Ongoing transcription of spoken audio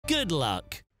good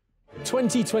luck.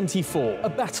 2024, a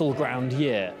battleground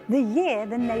year. The year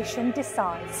the nation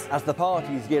decides. As the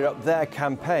parties gear up their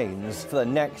campaigns for the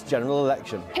next general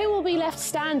election. Who will be left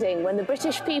standing when the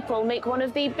British people make one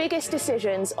of the biggest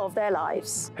decisions of their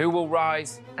lives? Who will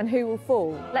rise? And who will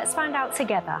fall? Let's find out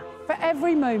together. For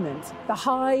every moment, the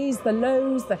highs, the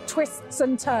lows, the twists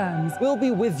and turns. We'll be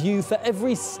with you for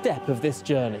every step of this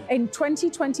journey. In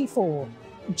 2024,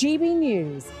 GB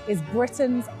News is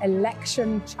Britain's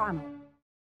election channel.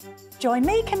 Join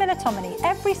me, Camilla Tominey,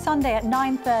 every Sunday at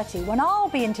 9:30 when I'll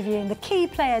be interviewing the key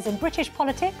players in British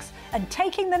politics and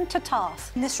taking them to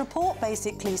task. This report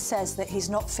basically says that he's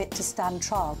not fit to stand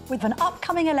trial. With an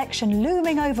upcoming election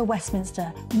looming over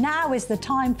Westminster, now is the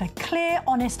time for clear,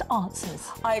 honest answers.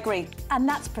 I agree. And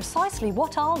that's precisely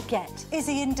what I'll get. Is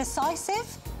he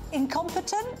indecisive?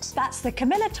 Incompetent? That's the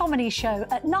Camilla Tominey Show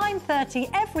at 9:30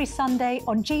 every Sunday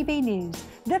on GB News,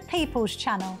 the People's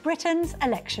Channel, Britain's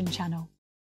election channel.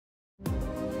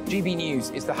 GB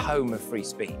News is the home of free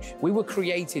speech. We were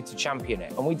created to champion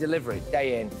it, and we deliver it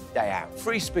day in, day out.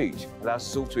 Free speech allows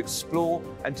us all to explore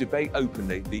and debate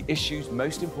openly the issues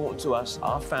most important to us,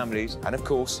 our families, and of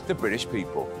course, the British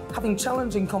people. Having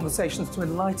challenging conversations to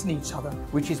enlighten each other.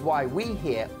 Which is why we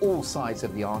hear all sides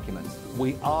of the argument.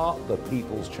 We are the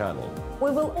People's Channel.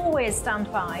 We will always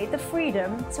stand by the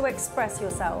freedom to express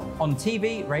yourself. On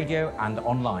TV, radio and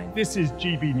online. This is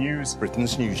GB News,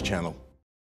 Britain's news channel.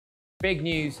 Big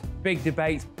news, big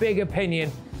debates, big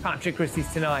opinion. Patrick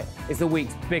Christie's Tonight is the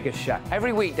week's biggest show.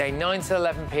 Every weekday, 9 to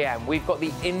 11 p.m, we've got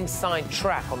the inside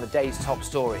track on the day's top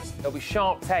stories. There'll be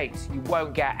sharp takes you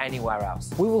won't get anywhere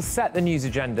else. We will set the news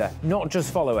agenda, not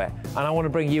just follow it, and I want to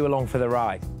bring you along for the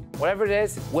ride. Whatever it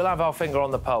is, we'll have our finger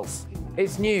on the pulse.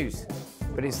 It's news,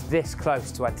 but it's this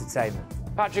close to entertainment.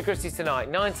 Patrick Christie's Tonight,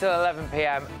 9 to 11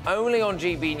 p.m, only on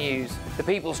GB News, the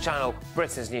People's Channel,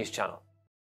 Britain's news channel.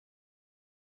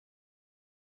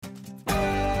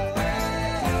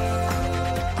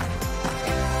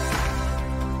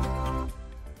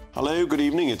 Hello, good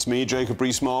evening. It's me, Jacob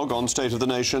Rees-Mogg, on State of the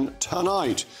Nation.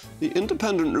 Tonight, the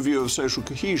Independent Review of Social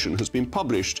Cohesion has been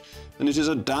published, and it is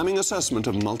a damning assessment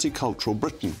of multicultural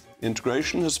Britain.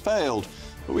 Integration has failed,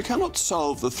 but we cannot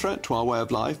solve the threat to our way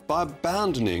of life by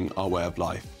abandoning our way of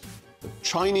life. The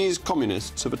Chinese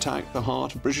communists have attacked the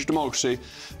heart of British democracy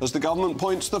as the government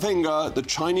points the finger at the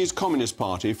Chinese Communist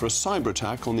Party for a cyber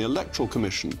attack on the Electoral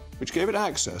Commission, which gave it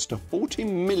access to 40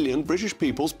 million British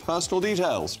people's personal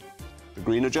details. The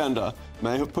Green Agenda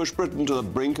may have pushed Britain to the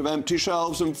brink of empty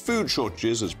shelves and food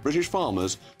shortages as British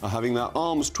farmers are having their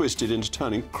arms twisted into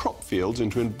turning crop fields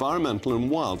into environmental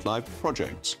and wildlife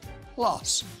projects.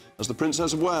 Plus, as the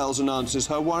Princess of Wales announces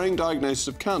her worrying diagnosis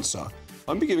of cancer,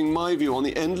 I'll be giving my view on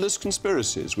the endless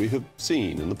conspiracies we have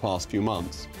seen in the past few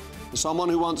months. As someone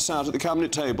who once sat at the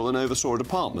cabinet table and oversaw a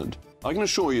department, I can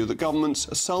assure you that governments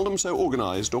are seldom so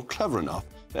organised or clever enough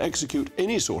to execute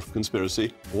any sort of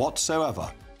conspiracy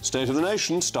whatsoever. State of the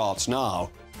Nation starts now.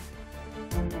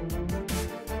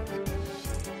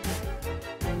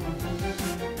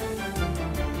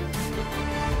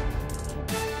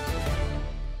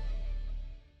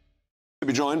 I'll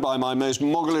be joined by my most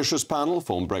moggalicious panel,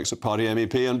 former Brexit Party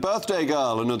MEP and birthday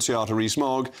girl Annunziata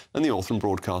Rees-Mogg, and the author and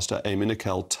broadcaster Amy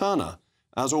Nicole Turner.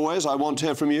 As always, I want to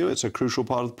hear from you. It's a crucial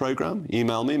part of the programme.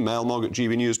 Email me,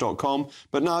 mailmog@gbnews.com.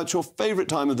 But now it's your favourite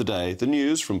time of the day, the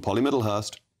news from Polly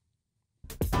Middlehurst.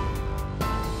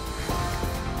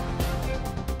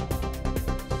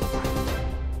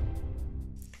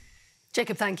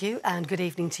 Jacob, thank you, and good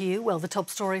evening to you. Well, the top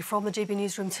story from the GB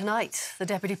Newsroom tonight. The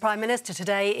Deputy Prime Minister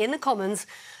today in the Commons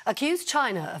accused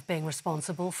China of being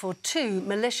responsible for 2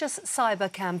 malicious cyber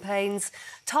campaigns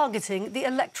targeting the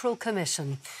Electoral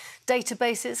Commission.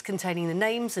 Databases containing the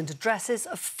names and addresses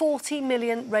of 40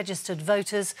 million registered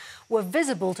voters were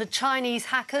visible to Chinese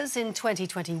hackers in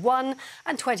 2021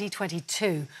 and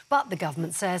 2022, but the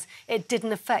government says it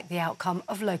didn't affect the outcome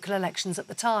of local elections at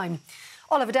the time.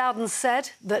 Oliver Dowden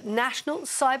said that national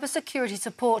cybersecurity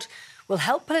support will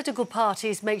help political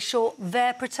parties make sure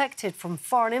they're protected from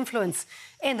foreign influence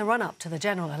in the run-up to the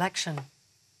general election.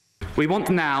 We want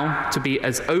now to be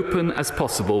as open as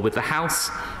possible with the House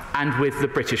and with the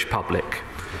British public,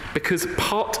 because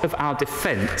part of our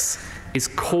defence is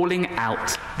calling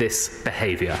out this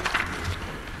behaviour.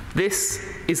 This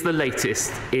is the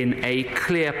latest in a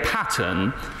clear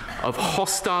pattern of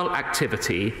hostile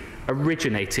activity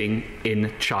originating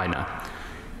in China,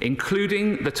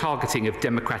 including the targeting of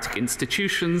democratic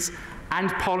institutions and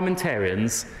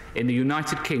parliamentarians in the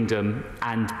United Kingdom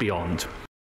and beyond.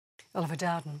 Oliver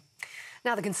Dowden.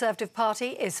 Now, the Conservative Party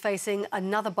is facing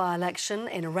another by-election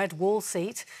in a red wall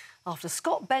seat After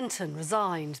Scott Benton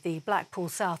resigned, the Blackpool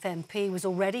South MP was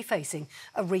already facing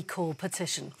a recall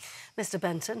petition. Mr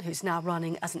Benton, who's now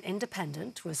running as an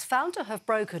independent, was found to have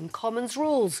broken Commons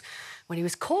rules when he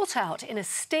was caught out in a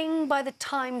sting by the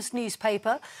Times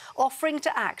newspaper offering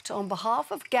to act on behalf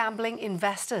of gambling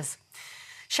investors.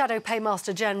 Shadow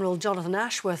Paymaster General Jonathan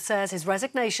Ashworth says his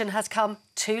resignation has come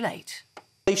too late.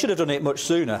 He should have done it much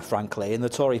sooner, frankly, and the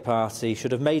Tory party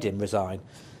should have made him resign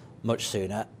much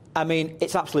sooner. I mean,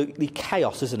 it's absolutely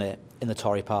chaos, isn't it, in the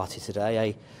Tory party today?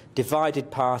 A divided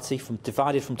party,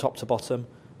 divided from top to bottom,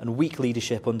 and weak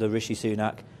leadership under Rishi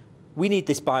Sunak. We need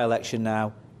this by-election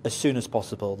now as soon as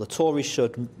possible. The Tories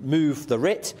should move the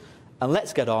writ, and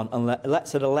let's get on and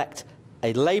let's elect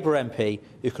a Labour MP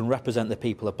who can represent the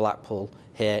people of Blackpool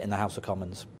here in the House of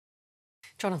Commons.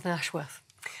 Jonathan Ashworth.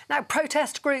 Now,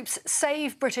 protest groups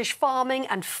Save British Farming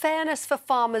and Fairness for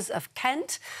Farmers of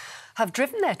Kent have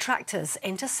driven their tractors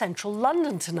into central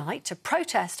London tonight to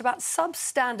protest about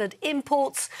substandard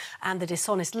imports and the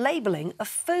dishonest labelling of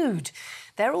food.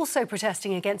 They're also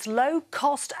protesting against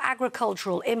low-cost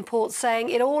agricultural imports, saying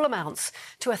it all amounts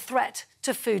to a threat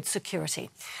to food security.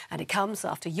 And it comes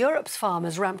after Europe's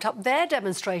farmers ramped up their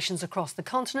demonstrations across the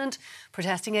continent,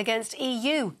 protesting against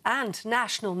EU and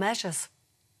national measures.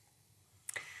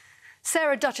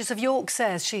 Sarah, Duchess of York,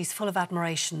 says she's full of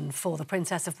admiration for the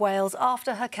Princess of Wales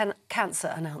after her cancer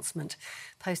announcement.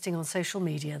 Posting on social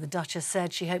media, the Duchess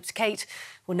said she hopes Kate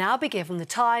will now be given the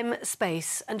time,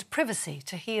 space and privacy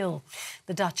to heal.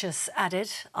 The Duchess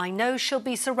added, "I know she'll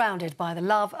be surrounded by the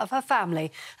love of her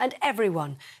family and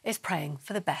everyone is praying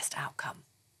for the best outcome."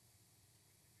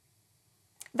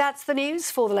 That's the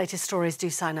news. For the latest stories, do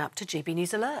sign up to GB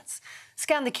News Alerts.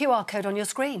 Scan the QR code on your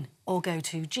screen or go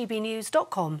to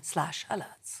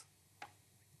gbnews.com/alerts.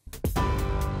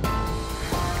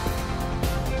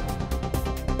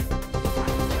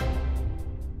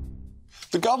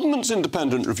 The government's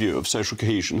independent review of social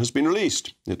cohesion has been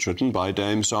released. It's written by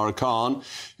Dame Sarah Khan,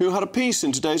 who had a piece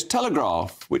in today's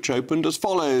Telegraph, which opened as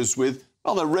follows with a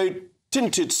rather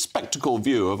rose-tinted spectacle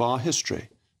view of our history.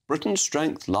 Britain's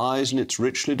strength lies in its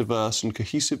richly diverse and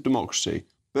cohesive democracy,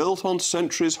 built on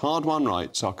centuries' hard-won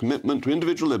rights. Our commitment to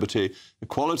individual liberty,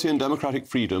 equality and democratic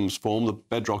freedoms form the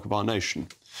bedrock of our nation.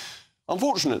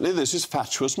 Unfortunately, this is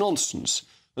fatuous nonsense.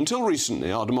 Until recently,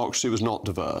 our democracy was not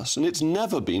diverse, and it's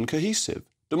never been cohesive.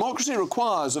 Democracy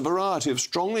requires a variety of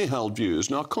strongly held views,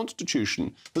 and our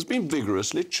Constitution has been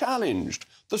vigorously challenged.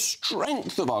 The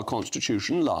strength of our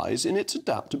Constitution lies in its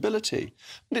adaptability,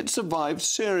 and it survived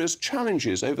serious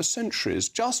challenges over centuries.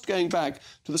 Just going back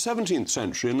to the 17th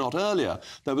century and not earlier,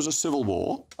 there was a civil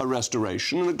war, a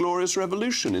restoration and a glorious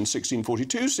revolution in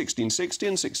 1642, 1660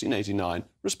 and 1689,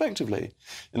 respectively.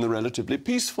 In the relatively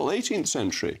peaceful 18th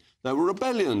century, there were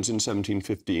rebellions in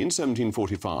 1715,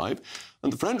 1745,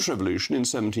 and the French Revolution in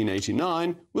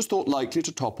 1789 was thought likely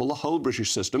to topple the whole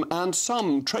British system, and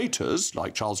some traitors,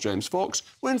 like Charles James Fox,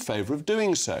 were in favour of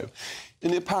doing so.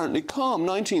 In the apparently calm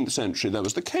 19th century, there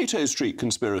was the Cato Street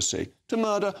conspiracy to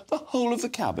murder the whole of the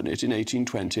cabinet in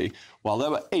 1820, while there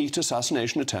were 8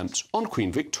 assassination attempts on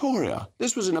Queen Victoria.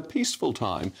 This was in a peaceful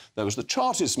time. There was the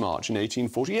Chartist March in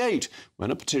 1848,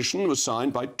 when a petition was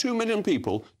signed by 2 million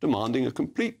people demanding a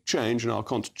complete change in our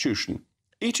constitution.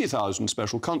 80,000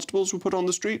 special constables were put on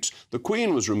the streets, the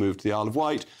Queen was removed to the Isle of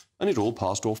Wight, and it all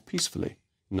passed off peacefully.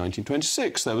 In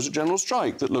 1926, there was a general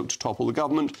strike that looked to topple the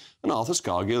government, and Arthur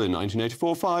Scargill in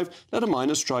 1984-5 led a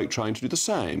minor strike trying to do the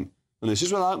same. And this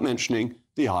is without mentioning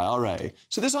the IRA.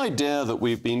 So this idea that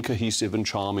we've been cohesive and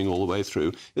charming all the way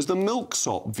through is the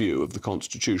milksop view of the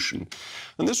Constitution.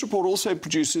 And this report also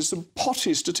produces some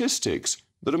potty statistics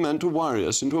that are meant to worry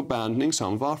us into abandoning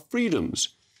some of our freedoms.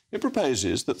 It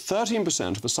proposes that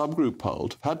 13% of a subgroup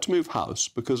polled have had to move house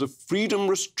because of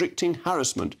freedom-restricting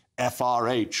harassment,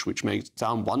 FRH, which makes it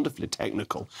sound wonderfully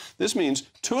technical. This means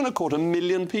 2.25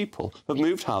 million people have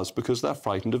moved house because they're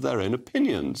frightened of their own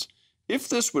opinions. If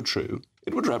this were true,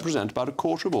 it would represent about a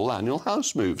quarter of all annual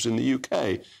house moves in the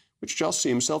UK, which just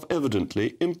seems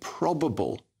self-evidently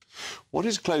improbable. What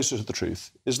is closer to the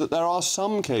truth is that there are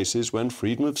some cases when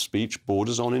freedom of speech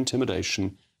borders on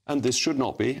intimidation, and this should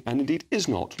not be, and indeed is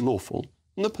not, lawful,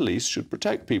 and the police should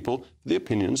protect people for the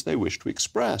opinions they wish to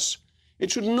express.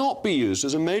 It should not be used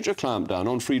as a major clampdown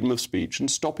on freedom of speech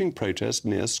and stopping protest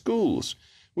near schools.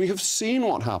 We have seen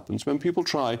what happens when people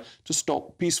try to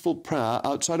stop peaceful prayer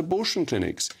outside abortion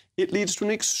clinics. It leads to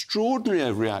an extraordinary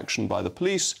overreaction by the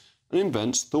police and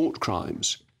invents thought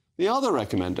crimes. The other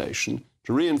recommendation,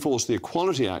 to reinforce the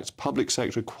Equality Act's public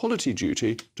sector equality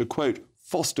duty to, quote,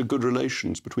 foster good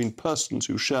relations between persons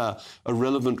who share a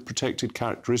relevant protected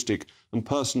characteristic and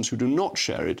persons who do not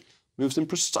share it, moves in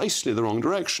precisely the wrong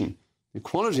direction. The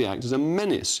Equality Act is a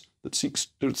menace that seeks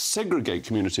to segregate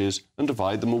communities and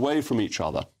divide them away from each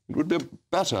other. It would be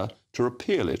better to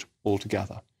repeal it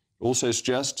altogether. It also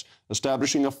suggests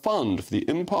establishing a fund for the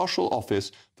impartial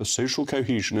Office for Social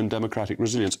Cohesion and Democratic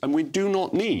Resilience. And we do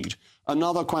not need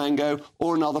another Quango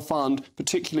or another fund,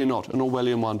 particularly not an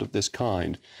Orwellian one of this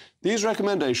kind. These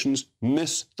recommendations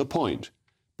miss the point.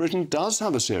 Britain does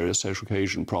have a serious social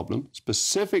cohesion problem,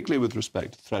 specifically with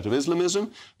respect to the threat of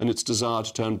Islamism and its desire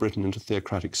to turn Britain into a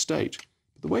theocratic state.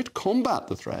 But the way to combat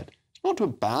the threat is not to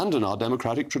abandon our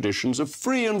democratic traditions of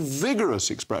free and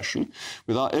vigorous expression,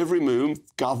 with our every move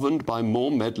governed by more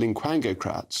meddling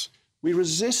quangocrats. We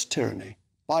resist tyranny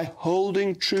by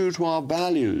holding true to our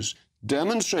values,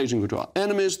 demonstrating to our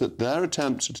enemies that their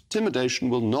attempts at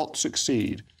intimidation will not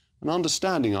succeed, and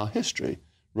understanding our history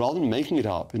rather than making it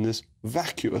up in this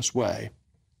vacuous way.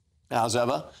 As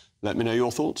ever, let me know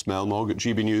your thoughts,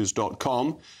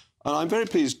 mailmog@gbnews.com. And I'm very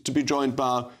pleased to be joined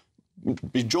now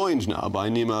by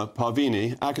Nima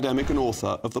Parvini, academic and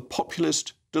author of The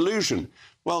Populist Delusion.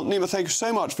 Well, Nima, thank you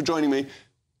so much for joining me.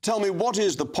 Tell me, what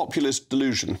is the populist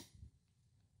delusion?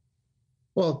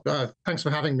 Well, thanks for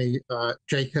having me,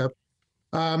 Jacob.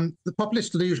 The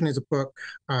Populist Delusion is a book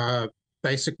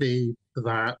basically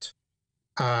that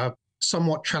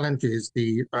somewhat challenges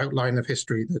the outline of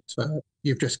history that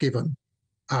you've just given,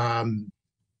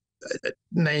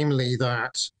 namely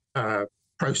that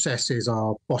processes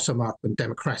are bottom-up and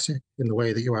democratic in the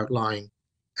way that you outline.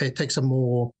 It takes a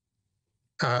more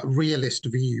realist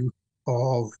view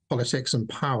of politics and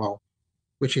power,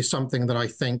 which is something that I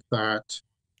think that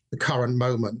the current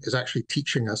moment is actually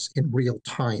teaching us in real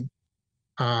time.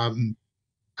 In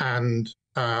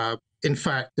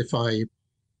fact, if I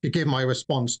give my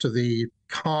response to the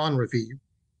Khan review,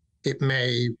 it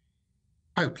may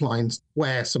outline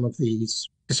where some of these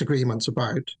disagreements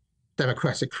about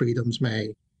democratic freedoms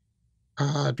may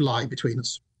lie between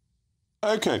us.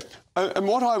 OK. And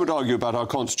what I would argue about our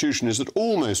Constitution is that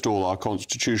almost all our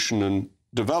Constitution and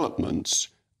developments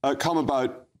come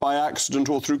about by accident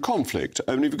or through conflict.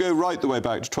 I mean, if you go right the way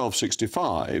back to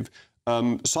 1265,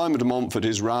 Simon de Montfort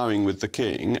is rowing with the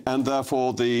king, and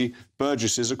therefore the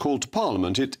burgesses are called to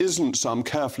Parliament. It isn't some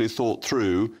carefully thought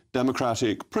through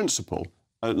democratic principle.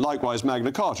 Likewise,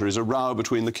 Magna Carta is a row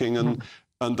between the king and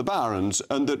the barons,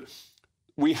 and that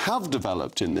we have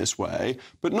developed in this way,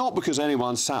 but not because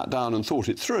anyone sat down and thought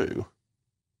it through.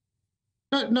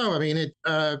 No, I mean,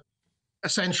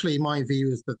 essentially my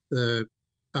view is that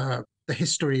the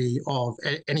history of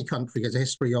any country is a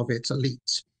history of its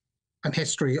elites, and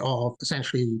history of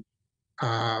essentially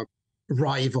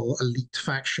rival elite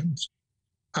factions.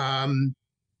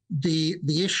 The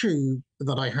issue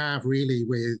that I have really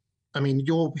with, I mean,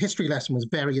 your history lesson was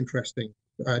very interesting,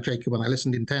 Jacob, and I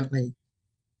listened intently.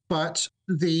 But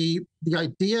the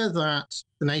idea that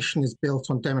the nation is built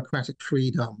on democratic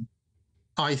freedom,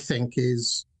 I think,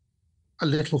 is a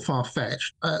little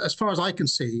far-fetched. As far as I can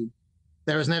see,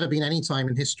 there has never been any time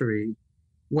in history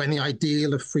when the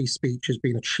ideal of free speech has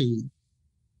been achieved.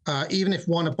 Even if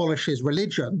one abolishes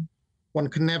religion, one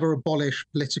can never abolish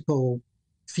political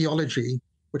theology,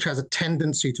 which has a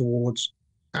tendency towards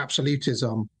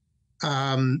absolutism.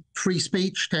 Free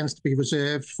speech tends to be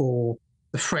reserved for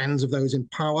the friends of those in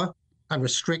power and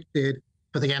restricted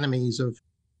for the enemies of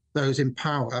those in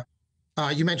power.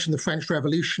 You mentioned the French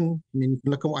Revolution. I mean, you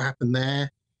can look at what happened there.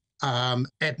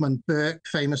 Edmund Burke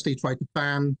famously tried to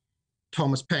ban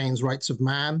Thomas Paine's Rights of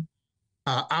Man.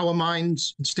 Our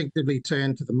minds instinctively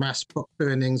turn to the mass book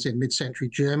burnings in mid-century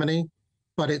Germany,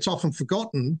 but it's often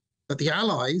forgotten that the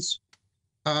Allies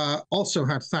also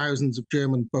had thousands of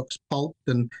German books pulped,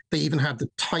 and they even had the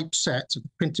typesets of the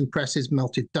printing presses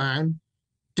melted down.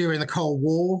 During the Cold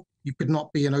War, you could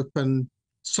not be an open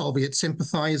Soviet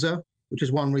sympathizer, which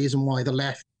is one reason why the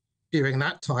left during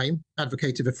that time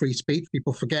advocated for free speech.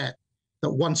 People forget that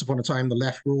once upon a time the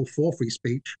left were all for free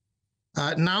speech.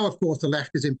 Now, of course, the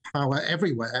left is in power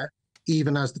everywhere,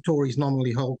 even as the Tories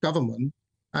nominally hold government.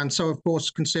 And so, of course,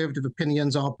 conservative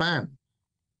opinions are banned.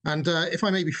 And if I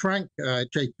may be frank,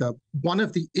 Jacob, one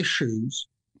of the issues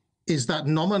is that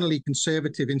nominally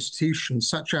conservative institutions,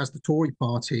 such as the Tory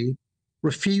party,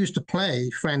 refuse to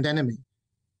play friend-enemy.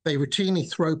 They routinely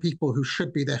throw people who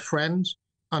should be their friends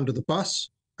under the bus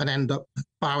and end up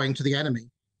bowing to the enemy.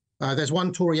 There's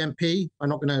one Tory MP, I'm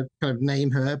not going to kind of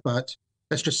name her, but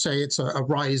let's just say it's a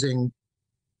rising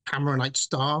Cameronite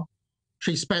star.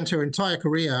 She spent her entire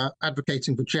career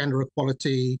advocating for gender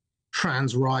equality,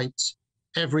 trans rights,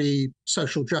 every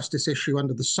social justice issue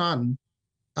under the sun.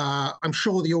 I'm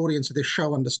sure the audience of this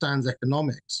show understands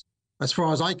economics. As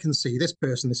far as I can see, this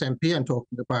person, this MP I'm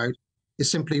talking about,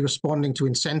 is simply responding to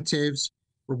incentives,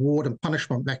 reward and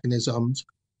punishment mechanisms.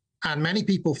 And many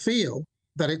people feel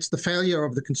that it's the failure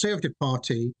of the Conservative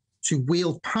Party to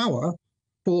wield power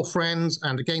for friends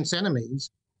and against enemies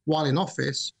while in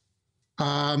office,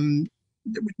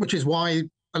 which is why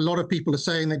a lot of people are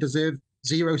saying they deserve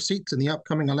 0 seats in the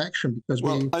upcoming election because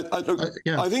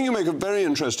I think you make a very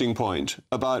interesting point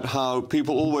about how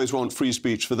people always want free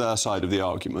speech for their side of the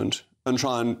argument and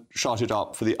try and shut it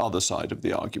up for the other side of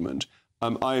the argument.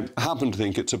 I happen to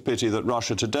think it's a pity that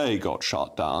Russia Today got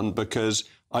shut down because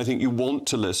I think you want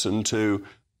to listen to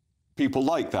people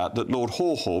like that Lord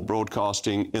Haw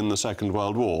broadcasting in the Second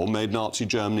World War made Nazi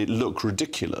Germany look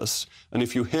ridiculous. And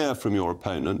if you hear from your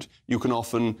opponent, you can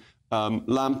often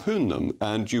lampoon them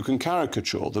and you can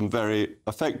caricature them very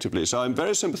effectively. So I'm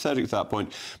very sympathetic to that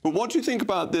point. But what do you think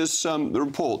about this the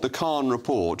report, the Khan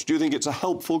report? Do you think it's a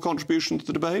helpful contribution to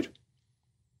the debate?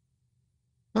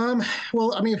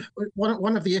 Well, I mean,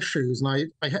 one of the issues,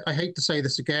 and I hate to say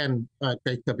this again,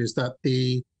 Jacob, is that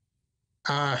the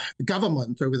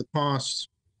government over the past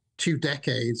 2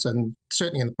 decades, and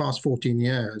certainly in the past 14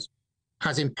 years,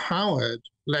 has empowered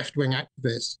left-wing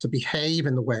activists to behave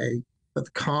in the way that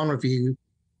the Khan Review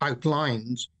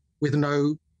outlines with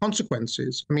no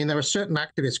consequences. I mean, there are certain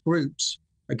activist groups,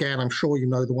 again, I'm sure you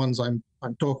know the ones I'm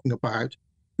talking about,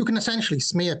 who can essentially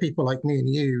smear people like me and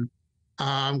you,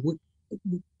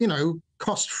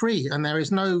 cost-free, and there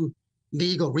is no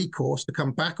legal recourse to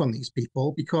come back on these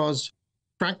people because,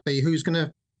 frankly, who's going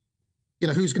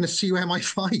to sue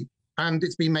MI5? And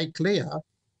it's been made clear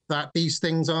that these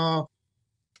things are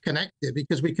connected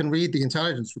because we can read the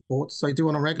intelligence reports they do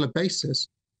on a regular basis.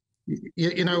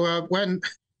 When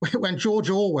George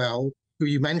Orwell, who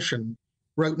you mentioned,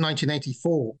 wrote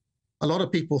 1984, a lot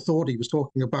of people thought he was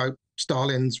talking about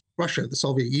Stalin's Russia, the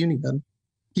Soviet Union.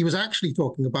 He was actually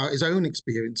talking about his own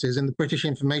experiences in the British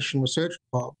Information Research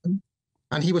Department.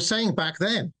 And he was saying back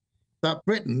then that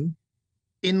Britain,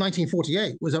 in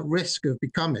 1948, was at risk of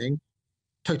becoming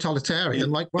totalitarian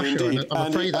like Russia. Indeed. And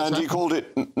I'm afraid that's he called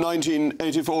it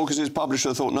 1984 because his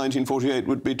publisher thought 1948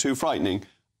 would be too frightening.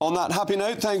 On that happy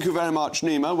note, thank you very much,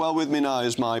 Nima. Well, with me now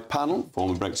is my panel,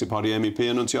 former Brexit Party MEP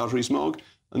Annunziata Rees-Mogg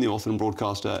and the author and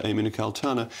broadcaster Amy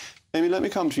Nicole-Turner. Amy, let me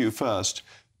come to you first.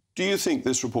 Do you think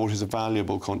this report is a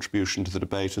valuable contribution to the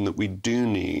debate and that we do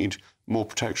need more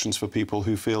protections for people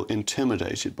who feel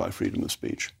intimidated by freedom of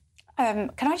speech?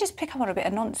 Can I just pick up on a bit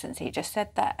of nonsense he just said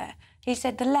there? He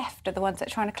said the left are the ones that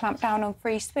are trying to clamp down on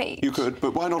free speech. You could,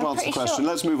 but why not answer the question? Sure.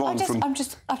 Let's move on from... I've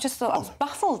just thought I was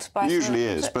baffled by... It usually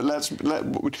is, but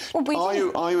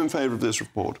are you in favour of this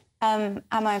report? Am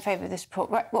I in favour of this report?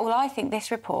 Right, well, I think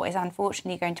this report is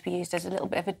unfortunately going to be used as a little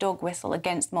bit of a dog whistle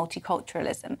against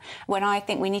multiculturalism, when I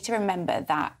think we need to remember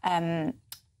that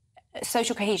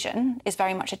social cohesion is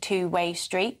very much a two-way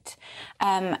street,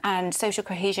 and social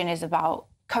cohesion is about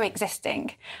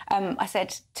coexisting. I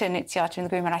said to Annunziata in the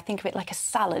Green Room, I think of it like a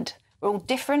salad. We're all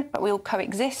different, but we all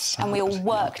coexist and we all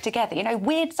work together. You know,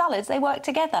 weird salads, they work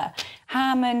together.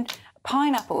 Ham and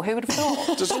pineapple, who would have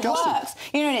thought? It works.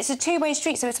 You know, and it's a two-way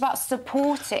street, so it's about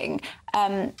supporting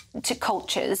to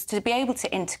cultures to be able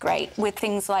to integrate with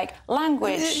things like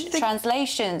language,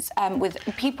 translations, with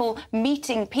people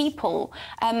meeting people.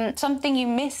 Something you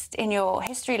missed in your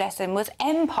history lesson was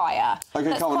empire. Okay,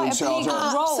 that's quite a big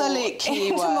role absolute key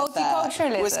into word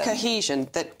multiculturalism. There was cohesion,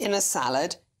 that in a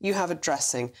salad you have a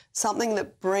dressing, something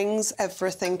that brings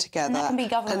everything together and that can be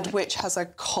government. And which has a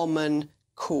common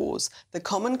cause. The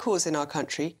common cause in our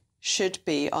country should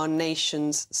be our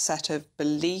nation's set of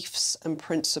beliefs and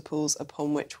principles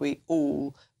upon which we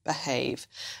all behave.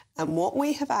 And what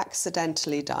we have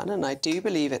accidentally done, and I do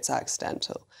believe it's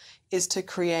accidental, is to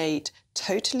create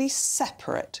totally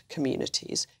separate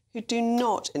communities who do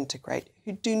not integrate,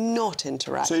 who do not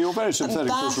interact. So you're very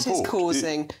sympathetic to this report. And that is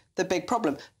causing the big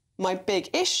problem. My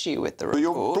big issue with the report... But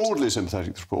you're broadly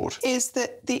sympathetic to the report. ...is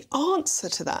that the answer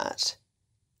to that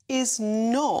is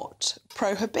not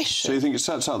prohibition. So you think it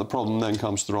sets out the problem and then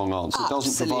comes to the wrong answer? Absolutely. It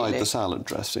doesn't provide the salad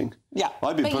dressing? Yeah.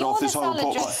 I've been put off this whole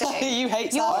report. You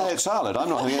hate salad. I hate salad. I'm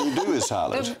not having anything to do with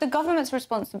salad. The government's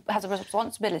has a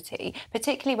responsibility,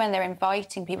 particularly when they're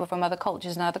inviting people from other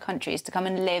cultures and other countries to come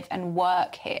and live and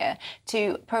work here,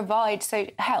 to provide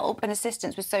help and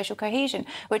assistance with social cohesion,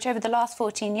 which over the last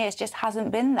 14 years just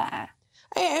hasn't been there.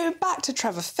 Back to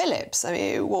Trevor Phillips, I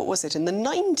mean, what was it, in the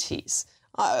 90s?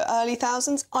 Early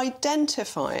thousands,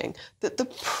 identifying that the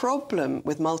problem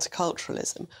with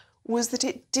multiculturalism was that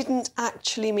it didn't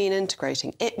actually mean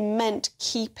integrating. It meant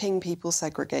keeping people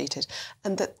segregated,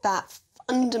 and that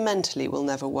fundamentally will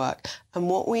never work. And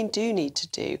what we do need to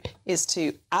do is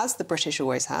to, as the British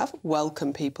always have,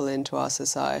 welcome people into our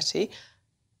society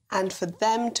and for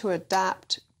them to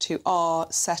adapt to our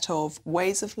set of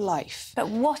ways of life. But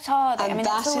what are they? And I mean,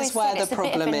 that is where the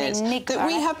problem is. That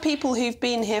we have people who've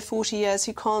been here 40 years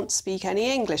who can't speak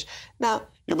any English. Now,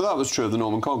 yeah, but that was true of the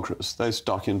Norman conquerors. They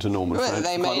stuck into Norman French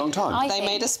for quite a long time. They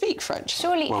made us speak French.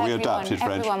 Surely well,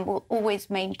 everyone will always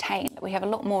maintain that we have a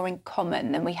lot more in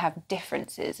common than we have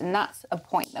differences, and that's a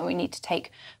point that we need to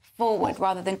take forward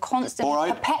rather than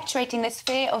constantly perpetuating this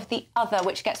fear of the other,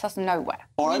 which gets us nowhere.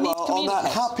 All right, well, on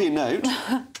that happy note,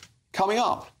 coming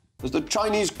up, as the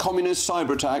Chinese Communist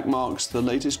cyber attack marks the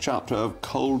latest chapter of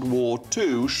Cold War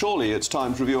II, surely it's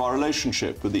time to review our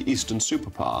relationship with the Eastern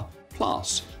superpower.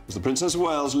 Plus, as the Princess of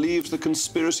Wales leaves the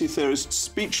conspiracy theorists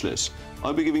speechless,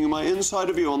 I'll be giving you my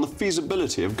insider view on the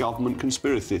feasibility of government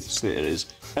conspiracy theories.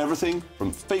 Everything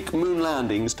from fake moon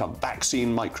landings to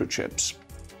vaccine microchips.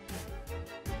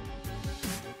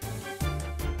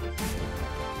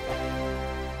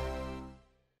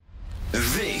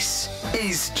 This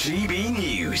is GB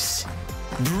News,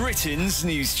 Britain's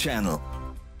news channel.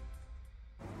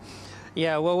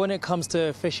 Yeah, well, when it comes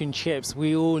to fish and chips,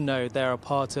 we all know they're a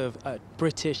part of a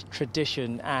British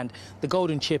tradition, and the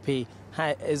Golden Chippy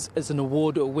is an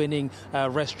award-winning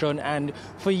restaurant, and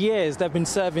for years they've been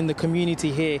serving the community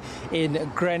here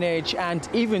in Greenwich, and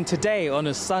even today on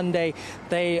a Sunday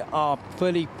they are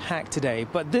fully packed today.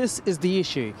 But this is the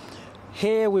issue.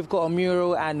 Here we've got a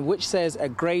mural and which says a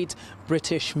great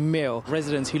British meal.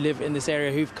 Residents who live in this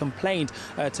area who've complained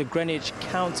to Greenwich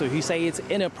Council, who say it's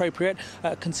inappropriate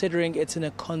considering it's in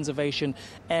a conservation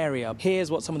area. Here's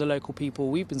what some of the local people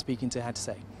we've been speaking to had to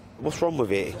say. What's wrong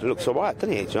with it? It looks all right,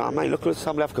 doesn't it? Do you know what I mean? Look at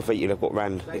some left graffiti they've got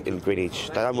around in Greenwich.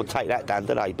 They don't want to take that down,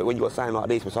 do they? But when you've got something like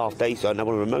this, it's half decent, they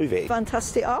want to remove it.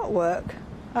 Fantastic artwork.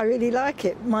 I really like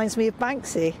it. Reminds me of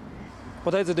Banksy.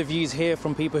 Well, those are the views here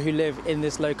from people who live in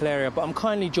this local area. But I'm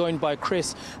kindly joined by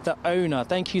Chris, the owner.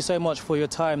 Thank you so much for your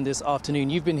time this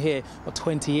afternoon. You've been here for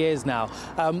 20 years now.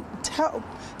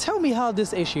 Tell me how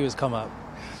this issue has come up.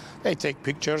 They take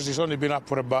pictures. It's only been up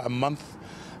for about a month.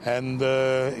 And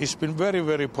it's been very,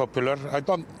 very popular. I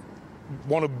don't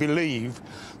want to believe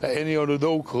that any of the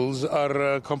locals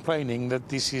are complaining that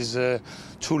this is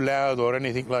too loud or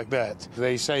anything like that.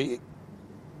 They say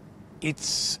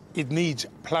it needs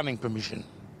planning permission.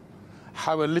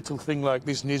 How a little thing like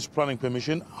this needs planning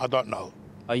permission, I don't know.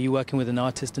 Are you working with an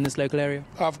artist in this local area?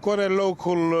 I've got a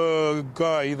local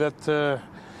guy that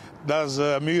does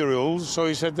murals, so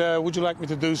he said, would you like me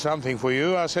to do something for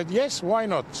you? I said, yes, why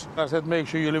not? I said, make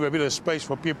sure you leave a bit of space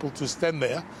for people to stand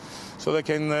there so they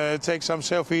can take some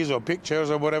selfies or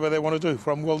pictures or whatever they want to do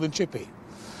from Golden Chippy.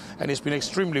 And it's been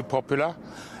extremely popular,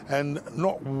 and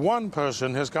not one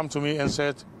person has come to me and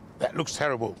said, that looks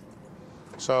terrible.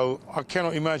 So I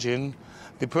cannot imagine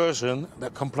the person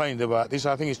that complained about this.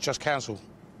 I think it's just council.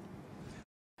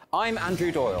 I'm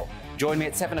Andrew Doyle. Join me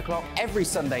at 7 o'clock every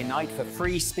Sunday night for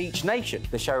Free Speech Nation,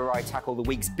 the show where I tackle the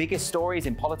week's biggest stories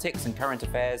in politics and current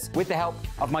affairs with the help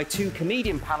of my two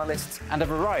comedian panellists and a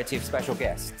variety of special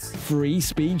guests. Free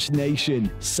Speech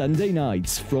Nation, Sunday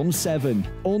nights from 7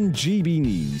 on GB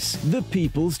News, the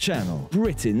People's Channel,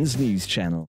 Britain's news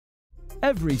channel.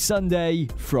 Every Sunday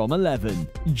from 11,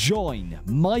 join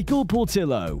Michael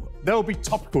Portillo. There'll be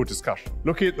topical discussion,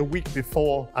 looking at the week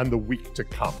before and the week to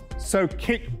come. So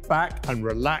kick back and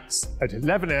relax at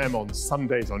 11 AM on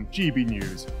Sundays on GB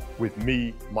News with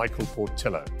me, Michael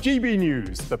Portillo. GB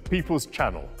News, the People's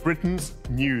Channel, Britain's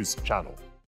news channel.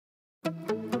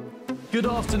 Good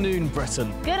afternoon,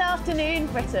 Britain. Good afternoon,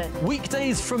 Britain.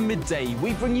 Weekdays from midday,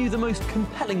 we bring you the most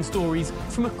compelling stories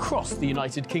from across the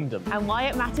United Kingdom. And why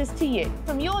it matters to you.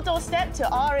 From your doorstep to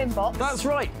our inbox. That's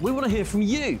right, we want to hear from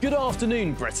you. Good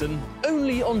afternoon, Britain.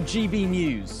 Only on GB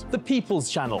News, the People's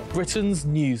Channel, Britain's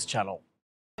news channel.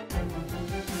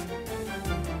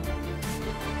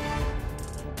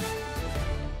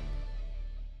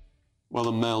 Well,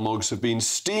 the mailmogs have been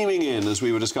steaming in as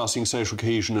we were discussing social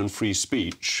cohesion and free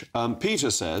speech.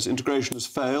 Peter says integration has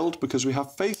failed because we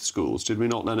have faith schools. Did we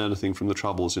not learn anything from the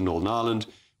troubles in Northern Ireland?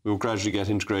 We will gradually get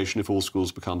integration if all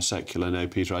schools become secular. No,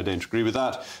 Peter, I don't agree with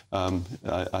that.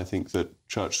 I think that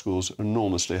church schools are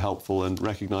enormously helpful and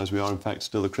recognise we are, in fact,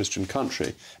 still a Christian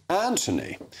country.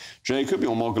 Anthony, Jacob,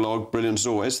 your monologue, brilliant as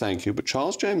always, thank you. But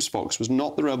Charles James Fox was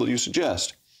not the rebel you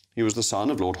suggest. He was the son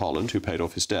of Lord Holland, who paid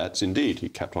off his debts. Indeed, he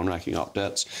kept on racking up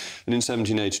debts, and in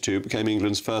 1782 became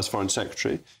England's first foreign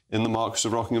secretary in the Marquess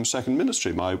of Rockingham's second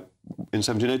ministry. In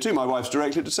 1782, my wife's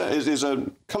directly is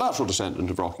a collateral descendant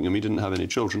of Rockingham. He didn't have any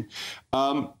children.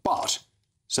 But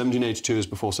 1782 is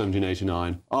before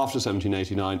 1789. After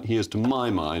 1789, he is, to my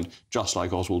mind, just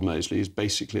like Oswald Mosley. He's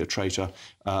basically a traitor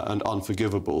and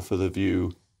unforgivable for the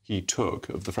view he took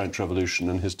of the French Revolution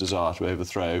and his desire to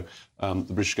overthrow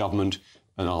the British government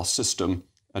and our system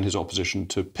and his opposition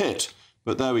to Pitt.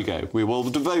 But there we go. We will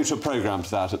devote a programme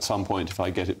to that at some point if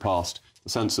I get it past the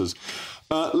censors.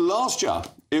 Last year,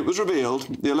 it was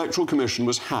revealed the Electoral Commission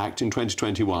was hacked in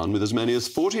 2021 with as many as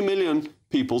 40 million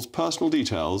people's personal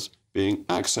details being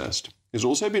accessed. It's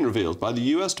also been revealed by the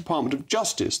US Department of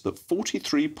Justice that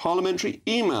 43 parliamentary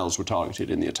emails were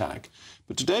targeted in the attack.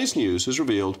 But today's news has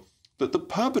revealed that the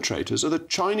perpetrators are the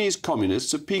Chinese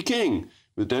Communists of Peking,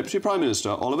 with Deputy Prime Minister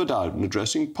Oliver Dowden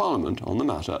addressing Parliament on the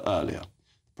matter earlier.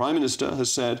 The Prime Minister has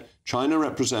said China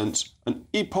represents an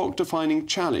epoch-defining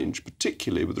challenge,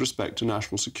 particularly with respect to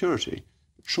national security.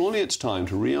 But surely it's time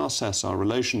to reassess our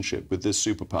relationship with this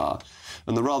superpower,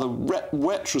 and the rather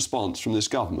wet response from this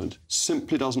government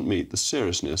simply doesn't meet the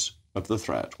seriousness of the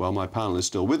threat. Well, my panel is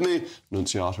still with me,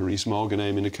 Nunciata Rees-Mogg and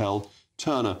Amy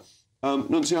Nicole-Turner.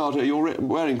 Nunciata, you're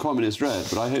wearing communist red,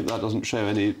 but I hope that doesn't show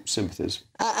any sympathies.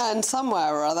 And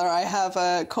somewhere or other I have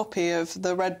a copy of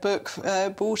the Red Book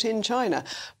bought in China.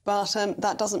 But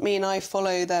that doesn't mean I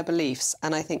follow their beliefs,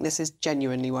 and I think this is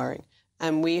genuinely worrying.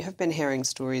 And we have been hearing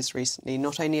stories recently,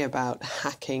 not only about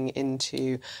hacking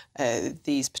into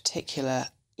these particular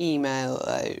email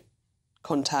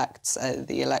contacts,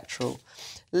 the electoral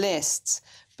lists,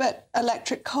 but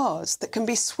electric cars that can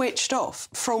be switched off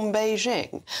from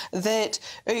Beijing, that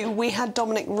we had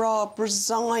Dominic Raab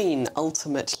resign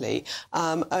ultimately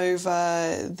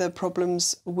over the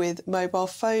problems with mobile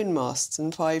phone masts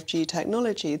and 5G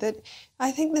technology, that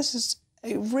I think this is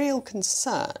a real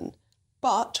concern.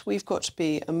 But we've got to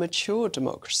be a mature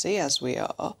democracy, as we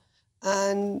are,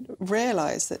 and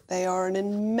realise that they are an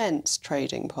immense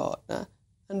trading partner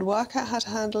and work out how to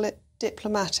handle it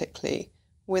diplomatically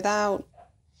without...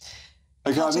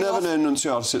 OK, I've never known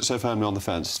Nunciata sit so firmly on the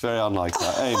fence. It's very unlike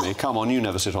that. Amy, come on, you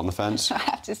never sit on the fence. I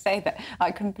have to say that I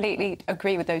completely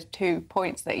agree with those 2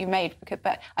 points that you made,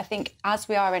 but I think as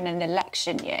we are in an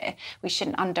election year, we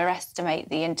shouldn't underestimate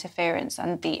the interference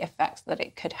and the effects that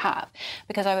it could have.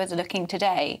 Because I was looking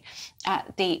today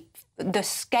at the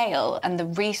scale and the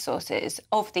resources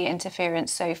of the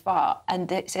interference so far, and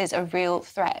this is a real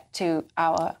threat to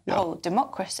our whole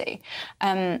democracy.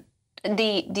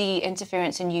 The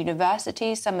interference in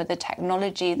universities, some of the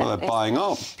technology that... Well, they're buying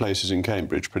up places in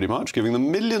Cambridge, pretty much, giving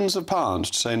them millions of pounds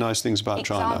to say nice things about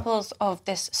China. Examples of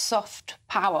this soft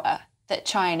power that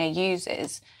China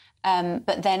uses,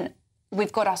 but then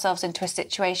we've got ourselves into a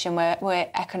situation where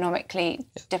we're economically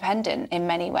dependent in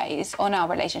many ways on our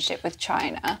relationship with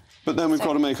China. But then we've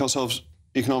got to make ourselves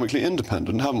economically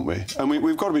independent, haven't we? And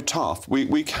we've got to be tough.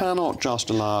 We cannot just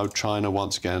allow China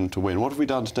once again to win. What have we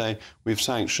done today? We've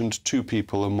sanctioned 2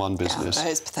 people and 1 business. Yeah, that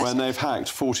is pathetic. When they've hacked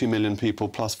 40 million people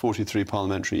plus 43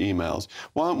 parliamentary emails.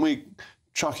 Why aren't we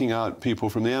chucking out people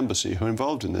from the embassy who are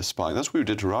involved in this spying? That's what we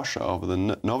did to Russia over the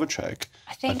Novichok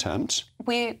attempts.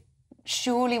 We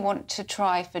surely want to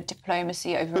try for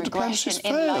diplomacy over aggression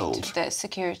in light of the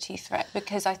security threat,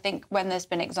 because I think when there's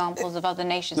been examples of other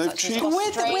nations such as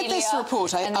Australia... With this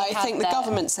report, I think the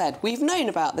government said, we've known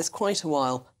about this quite a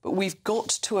while, but we've got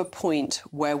to a point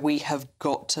where we have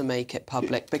got to make it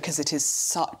public because it is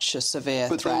such a severe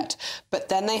threat. But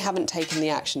then they haven't taken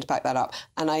the action to back that up.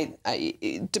 And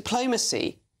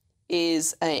diplomacy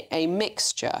is a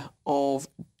mixture of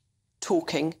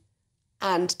talking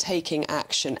and taking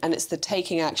action, and it's the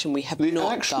taking action we have not done.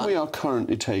 The action we are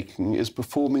currently taking is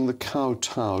performing the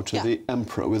kowtow to the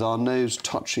emperor with our nose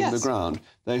touching the ground.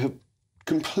 They have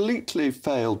completely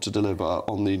failed to deliver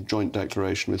on the joint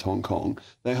declaration with Hong Kong.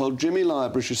 They hold Jimmy Lai, a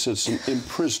British citizen, in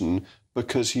prison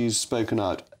because he's spoken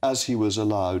out as he was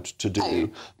allowed to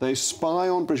do. They spy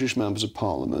on British members of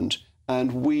Parliament,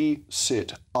 and we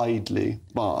sit idly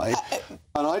by.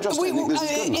 And I just don't think this is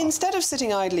good enough. Instead of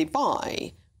sitting idly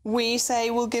by, we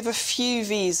say we'll give a few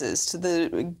visas to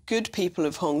the good people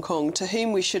of Hong Kong to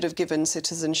whom we should have given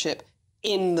citizenship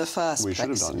in the first place. We should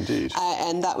have done, indeed.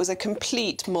 And that was a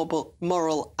complete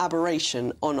moral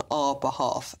aberration on our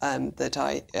behalf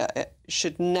that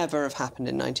should never have happened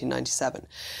in 1997.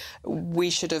 We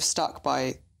should have stuck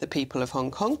by the people of Hong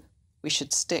Kong. We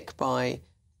should stick by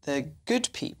the good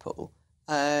people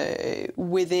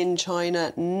within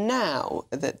China now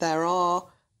that there are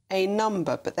a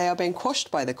number, but they are being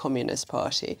quashed by the Communist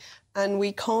Party. And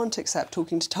we can't accept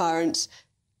talking to tyrants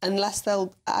unless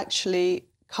they'll actually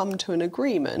come to an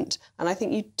agreement. And I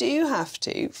think you do have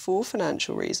to, for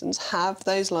financial reasons, have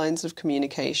those lines of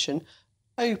communication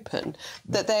open,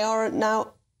 that they are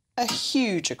now a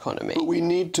huge economy. But we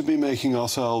need to be making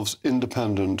ourselves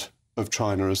independent of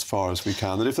China as far as we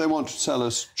can. That if they want to sell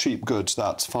us cheap goods,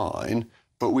 that's fine.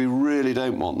 but we really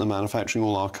don't want them manufacturing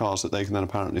all our cars that they can then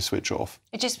apparently switch off.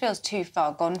 It just feels too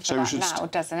far gone for that now,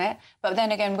 doesn't it? But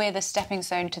then again, we're the stepping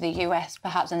stone to the US,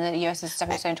 perhaps, and the US is a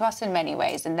stepping stone to us in many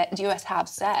ways. And the US have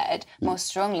said more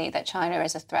strongly that China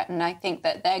is a threat. And I think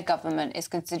that their government is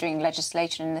considering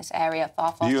legislation in this area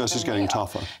far faster. The US is getting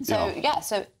tougher.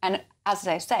 So, and as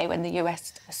they say, when the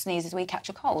US sneezes, we catch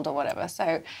a cold or whatever.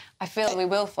 So I feel we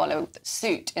will follow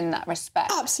suit in that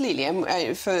respect. Absolutely.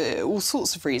 And for all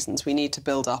sorts of reasons, we need to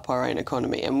build up our own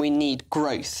economy, and we need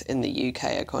growth in the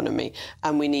UK economy,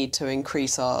 and we need to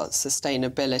increase our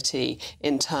sustainability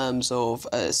in terms of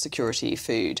security,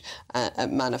 food,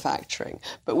 manufacturing.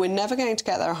 But we're never going to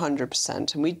get there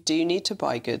 100%, and we do need to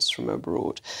buy goods from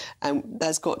abroad. And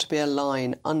there's got to be a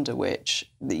line under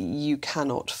which you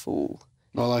cannot fall.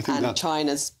 Well, I think and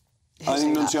China's I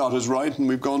think Nunziata's right and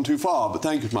we've gone too far, but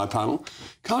thank you to my panel.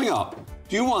 Coming up,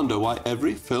 do you wonder why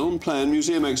every film, play and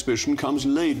museum exhibition comes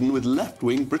laden with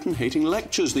left-wing Britain-hating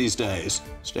lectures these days?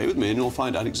 Stay with me and you'll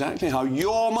find out exactly how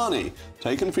your money,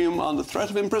 taken from you under threat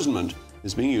of imprisonment,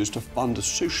 is being used to fund a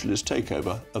socialist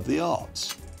takeover of the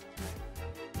arts.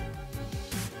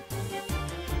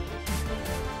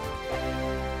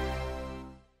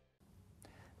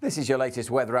 This is your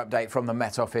latest weather update from the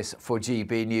Met Office for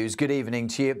GB News. Good evening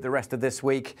to you. The rest of this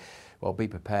week, well, be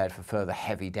prepared for further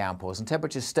heavy downpours and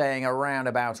temperatures staying around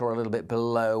about or a little bit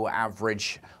below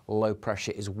average. Low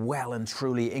pressure is well and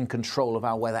truly in control of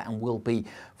our weather and will be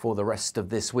for the rest of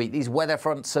this week. These weather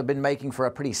fronts have been making for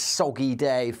a pretty soggy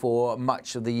day for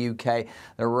much of the UK.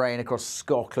 The rain across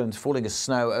Scotland, falling as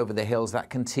snow over the hills, that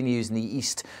continues in the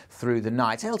east through the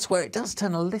night. Elsewhere, it does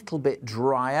turn a little bit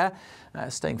drier.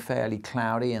 Staying fairly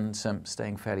cloudy and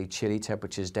staying fairly chilly.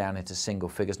 Temperatures down into single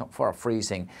figures, not far off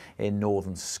freezing in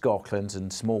northern Scotland,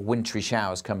 and small wintry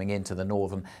showers coming into the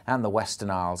northern and the western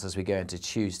Isles as we go into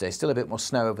Tuesday. Still a bit more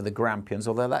snow over the Grampians,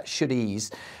 although that should ease.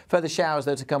 Further showers,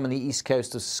 though, to come on the east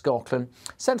coast of Scotland.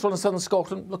 Central and southern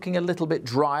Scotland looking a little bit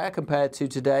drier compared to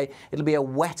today. It'll be a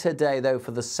wetter day, though,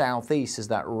 for the southeast as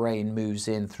that rain moves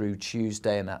in through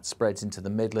Tuesday and that spreads into the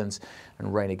Midlands,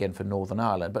 and rain again for Northern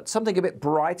Ireland. But something a bit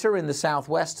brighter in the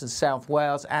southwest and South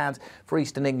Wales, and for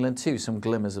eastern England too, some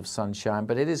glimmers of sunshine.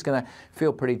 But it is going to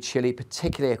feel pretty chilly,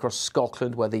 particularly across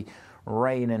Scotland, where the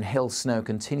rain and hill snow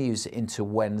continues into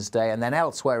Wednesday. And then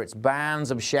elsewhere, it's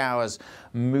bands of showers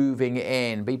moving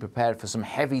in. Be prepared for some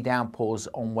heavy downpours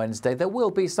on Wednesday. There will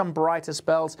be some brighter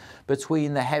spells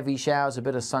between the heavy showers, a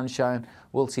bit of sunshine.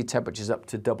 We'll see temperatures up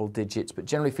to double digits, but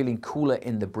generally feeling cooler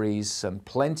in the breeze, and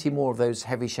plenty more of those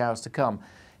heavy showers to come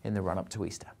in the run-up to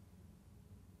Easter.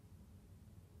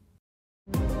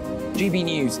 GB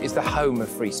News is the home of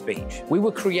free speech. We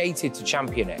were created to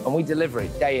champion it, and we deliver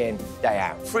it day in, day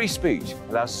out. Free speech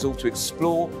allows us all to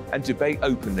explore and debate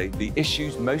openly the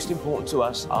issues most important to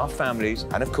us, our families,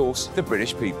 and of course, the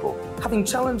British people. Having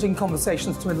challenging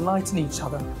conversations to enlighten each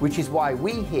other. Which is why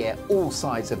we hear all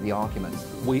sides of the argument.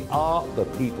 We are the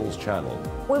People's Channel.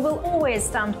 We will always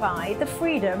stand by the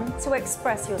freedom to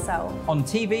express yourself. On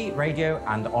TV, radio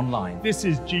and online. This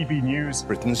is GB News,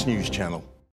 Britain's news channel.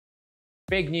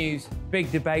 Big news, big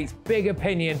debates, big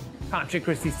opinion. Patrick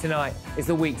Christie's Tonight is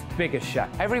the week's biggest show.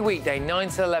 Every weekday, 9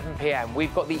 to 11 p.m,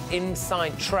 we've got the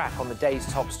inside track on the day's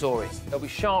top stories. There'll be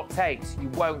sharp takes you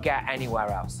won't get anywhere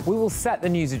else. We will set the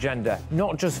news agenda,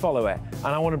 not just follow it, and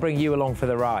I want to bring you along for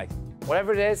the ride.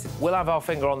 Whatever it is, we'll have our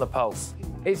finger on the pulse.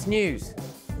 It's news,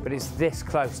 but it's this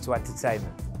close to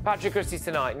entertainment. Patrick Christie's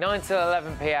Tonight, 9 to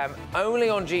 11 p.m, only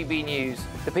on GB News,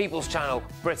 the People's Channel,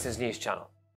 Britain's news channel.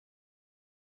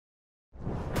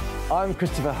 I'm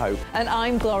Christopher Hope. And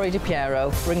I'm Gloria Di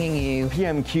Piero, bringing you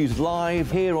PMQs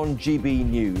Live here on GB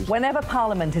News. Whenever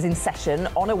Parliament is in session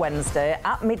on a Wednesday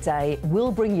at midday,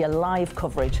 we'll bring you live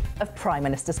coverage of Prime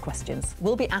Minister's questions.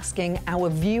 We'll be asking our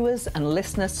viewers and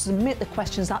listeners to submit the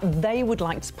questions that they would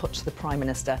like to put to the Prime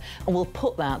Minister, and we'll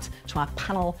put that to our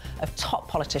panel of top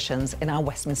politicians in our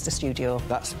Westminster studio.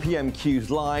 That's PMQs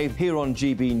Live here on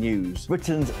GB News,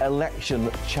 Britain's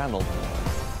election channel.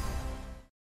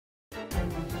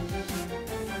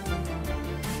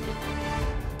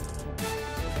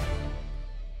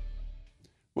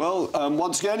 Well,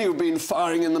 once again, you've been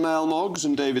firing in the mail mogs,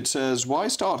 and David says, why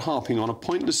start harping on a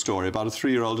pointless story about a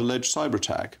 3-year-old alleged cyber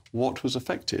attack? What was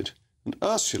affected? And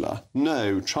Ursula,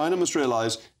 no, China must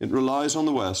realise it relies on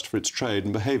the West for its trade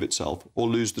and behave itself, or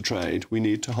lose the trade. We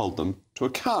need to hold them to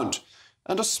account.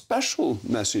 And a special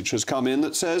message has come in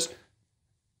that says,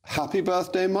 happy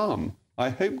birthday, Mum. I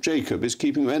hope Jacob is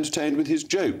keeping you entertained with his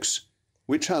jokes.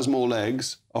 Which has more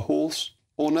legs, a horse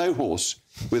or no horse?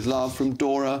 With love from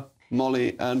Dora,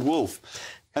 Molly and Wolf.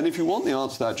 And if you want the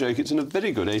answer to that joke, it's in a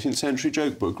very good 18th century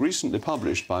joke book, recently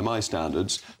published by my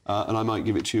standards, and I might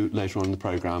give it to you later on in the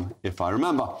programme if I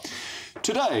remember.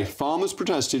 Today, farmers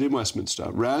protested in Westminster,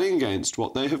 rallying against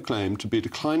what they have claimed to be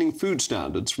declining food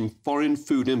standards from foreign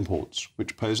food imports,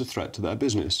 which pose a threat to their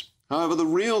business. However, the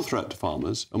real threat to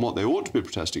farmers, and what they ought to be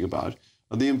protesting about,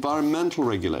 are the environmental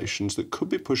regulations that could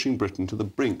be pushing Britain to the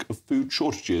brink of food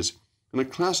shortages. In a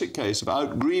classic case of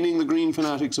out-greening the green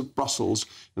fanatics of Brussels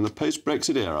in the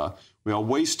post-Brexit era, we are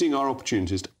wasting our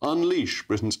opportunities to unleash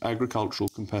Britain's agricultural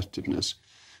competitiveness.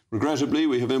 Regrettably,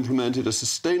 we have implemented a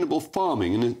sustainable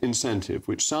farming incentive,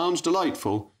 which sounds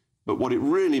delightful, but what it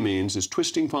really means is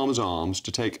twisting farmers' arms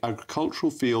to take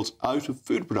agricultural fields out of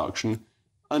food production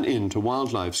and into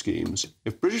wildlife schemes.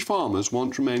 If British farmers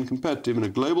want to remain competitive in a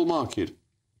global market,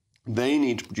 they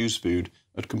need to produce food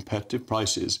at competitive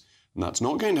prices, and that's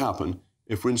not going to happen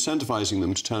if we're incentivising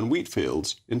them to turn wheat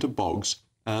fields into bogs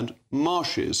and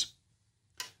marshes.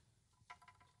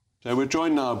 So we're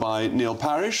joined now by Neil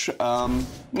Parish.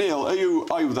 Neil, are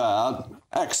you there?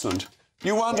 Excellent.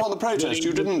 You weren't on the protest.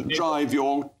 You didn't drive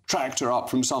your tractor up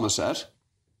from Somerset.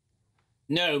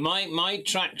 No, my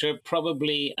tractor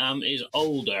probably is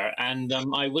older, and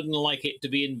I wouldn't like it to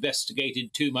be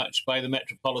investigated too much by the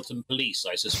Metropolitan Police,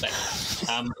 I suspect,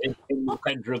 in the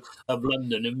centre of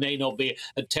London. It may not be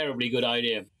a terribly good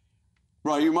idea.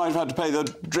 Right, you might have had to pay the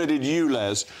dreaded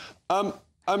ULEZ.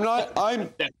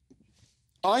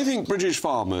 I think British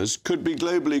farmers could be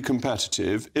globally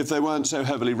competitive if they weren't so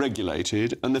heavily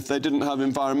regulated and if they didn't have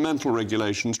environmental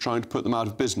regulations trying to put them out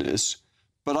of business.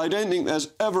 But I don't think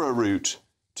there's ever a route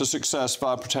to success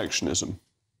via protectionism.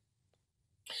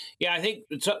 Yeah, I think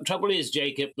the trouble is,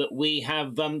 Jacob, that we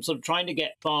have sort of trying to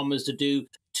get farmers to do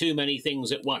too many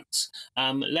things at once.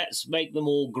 Let's make them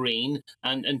all green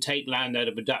and take land out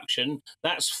of production.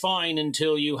 That's fine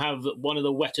until you have one of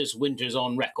the wettest winters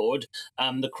on record.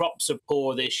 The crops are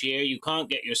poor this year. You can't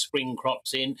get your spring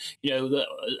crops in. You know,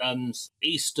 the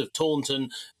east of Taunton,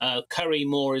 Curry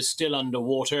Moor is still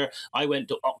underwater. I went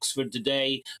to Oxford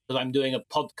today because I'm doing a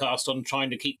podcast on trying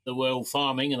to keep the world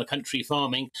farming and the country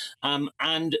farming.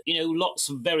 And, you know, lots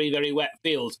of very, very wet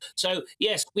fields. So,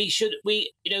 yes,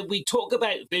 we talk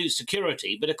about food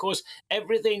security, but of course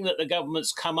everything that the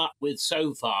government's come up with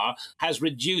so far has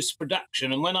reduced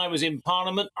production. And when I was in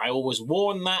Parliament, I always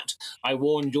warned that. I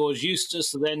warned George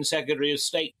Eustace, the then Secretary of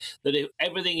State, that if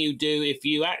everything you do, if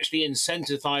you actually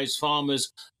incentivise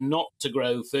farmers not to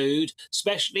grow food,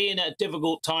 especially in a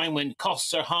difficult time when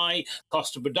costs are high,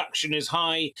 cost of production is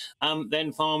high,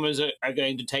 then farmers are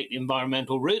going to take the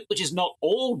environmental route, which is not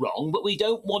all wrong, but we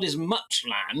don't want as much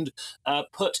land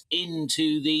put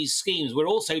into these schemes.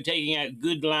 We're also taking out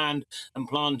good land and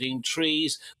planting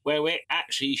trees where we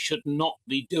actually should not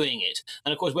be doing it.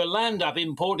 And of course, we'll land up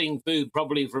importing food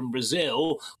probably from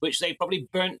Brazil, which they probably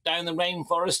burnt down the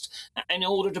rainforest in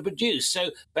order to produce.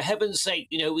 So for heaven's sake,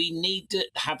 you know, we need to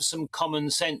have some common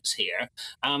sense here.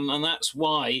 And that's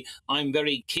why I'm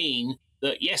very keen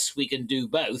that, yes, we can do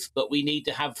both, but we need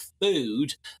to have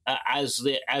food as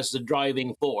the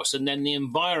driving force, and then the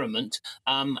environment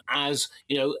as,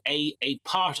 you know, a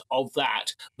part of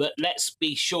that. But let's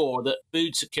be sure that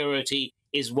food security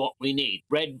is what we need.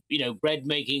 Bread, you know, bread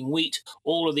making, wheat,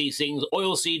 all of these things.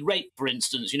 Oilseed rape, for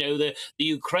instance, you know, the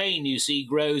Ukraine, you see,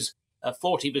 grows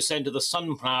 40% of the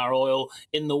sunflower oil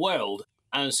in the world.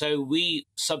 And so we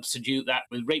substitute that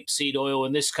with rapeseed oil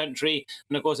in this country.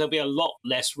 And of course, there'll be a lot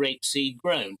less rapeseed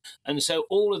grown. And so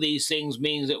all of these things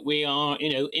means that we are,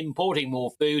 you know, importing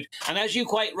more food. And as you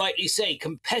quite rightly say,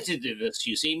 competitiveness,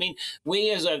 you see, I mean,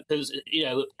 we as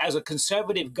a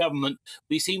conservative government,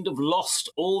 we seem to have lost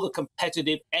all the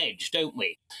competitive edge, don't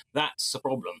we? That's the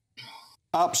problem.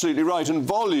 Absolutely right. And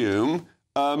volume,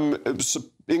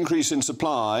 increase in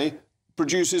supply,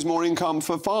 produces more income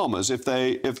for farmers if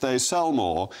they sell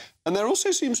more. And there also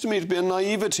seems to me to be a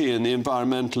naivety in the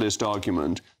environmentalist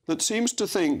argument that seems to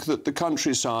think that the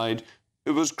countryside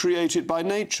was created by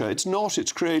nature. It's not.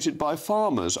 It's created by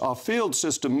farmers. Our field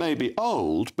system may be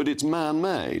old, but it's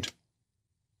man-made.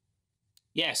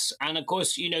 Yes, and of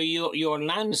course, you know, your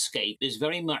landscape is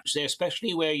very much there,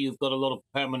 especially where you've got a lot of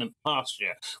permanent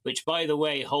pasture, which, by the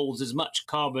way, holds as much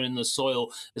carbon in the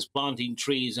soil as planting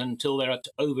trees until they're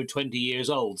over 20 years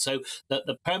old. So that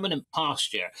the permanent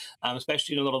pasture,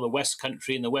 especially in a lot of the West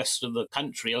Country and the west of the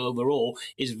country overall,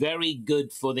 is very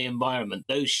good for the environment.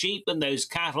 Those sheep and those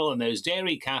cattle and those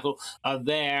dairy cattle are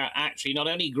there actually not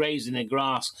only grazing the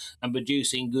grass and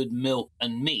producing good milk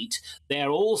and meat, they're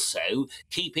also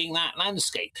keeping that landscape.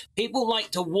 People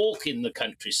like to walk in the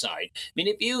countryside. I mean,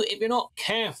 if you're not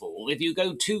careful, if you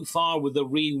go too far with the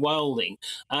rewilding,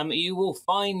 you will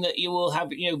find that you will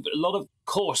have, you know, a lot of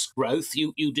coarse growth,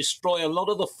 you destroy a lot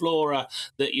of the flora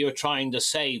that you're trying to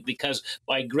save, because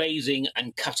by grazing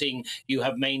and cutting, you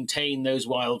have maintained those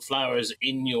wildflowers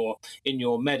in your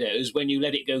meadows. When you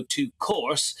let it go too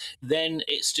coarse, then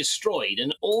it's destroyed.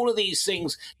 And all of these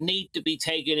things need to be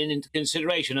taken into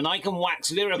consideration. And I can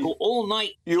wax lyrical all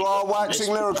night. You are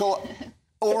waxing lyrical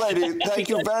already. Thank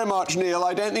you very much, Neil.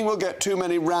 I don't think we'll get too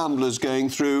many ramblers going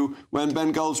through when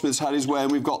Ben Goldsmith's had his way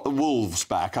and we've got the wolves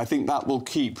back. I think that will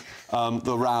keep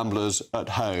the ramblers at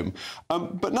home.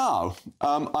 But now,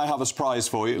 I have a surprise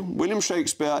for you. William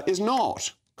Shakespeare is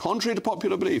not, contrary to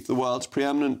popular belief, the world's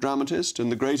preeminent dramatist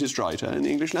and the greatest writer in the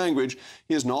English language.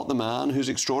 He is not the man whose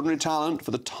extraordinary talent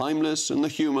for the timeless and the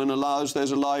human allows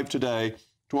those alive today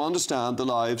to understand the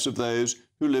lives of those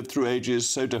who lived through ages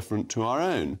so different to our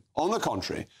own. On the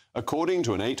contrary, according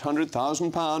to an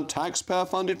 £800,000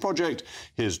 taxpayer-funded project,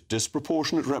 his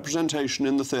disproportionate representation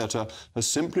in the theatre has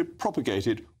simply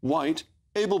propagated white,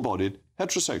 able-bodied,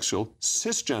 heterosexual,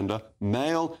 cisgender,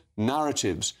 male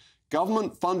narratives.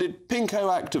 Government-funded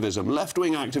pinko activism,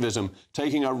 left-wing activism,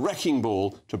 taking a wrecking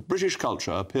ball to British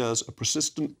culture appears a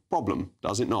persistent problem,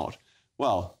 does it not?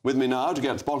 Well, with me now to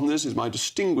get to the bottom of this is my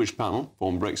distinguished panel,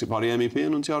 former Brexit Party MEP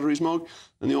Annunziata Rees-Mogg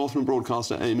and the author and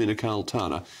broadcaster Amy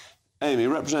Nicole-Turner. Amy,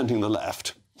 representing the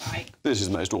left. Right. This is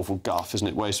the most awful guff, isn't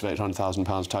it? Waste of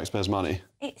 £800,000 taxpayers' money.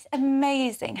 It's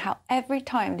amazing how every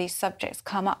time these subjects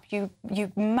come up, you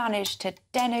manage to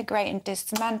denigrate and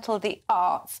dismantle the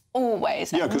arts,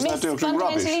 always. Yeah, because they're doing rubbish.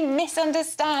 Fundamentally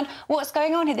misunderstand what's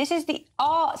going on here. This is the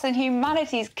Arts and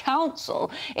Humanities Council.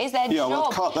 It's their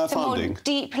job cut their to funding. more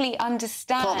deeply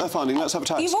understand. Cut their funding. Let's have a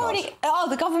tax cut.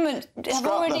 The government have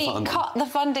already cut the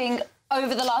funding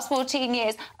over the last 14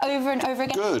 years, over and over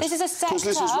again. Good, this is a sector. This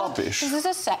is rubbish. This is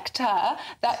a sector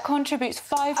that contributes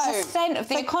 5% of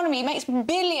the economy, makes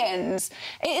billions.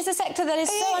 It is a sector that is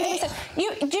so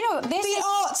underrepresented. Do you know this? The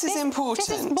arts is important.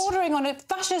 This is bordering on a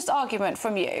fascist argument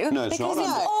from you. No, it's not.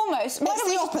 Because it's almost. Why don't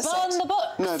we just burn the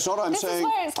book? No, it's not.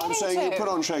 I'm saying you put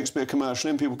on Shakespeare commercially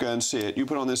and people go and see it. You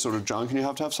put on this sort of junk and you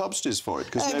have to have subsidies for it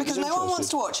because no one wants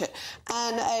to watch it.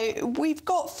 And we've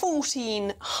got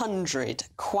 1,400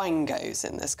 quangos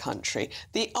in this country.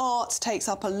 The arts takes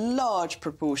up a large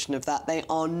proportion of that. They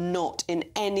are not in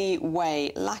any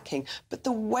way lacking. But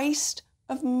the waste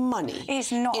of money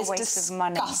is not a waste of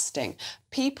money. Disgusting.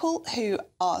 People who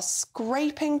are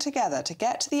scraping together to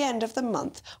get to the end of the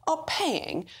month are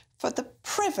paying for the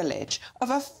privilege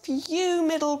of a few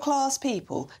middle-class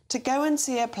people to go and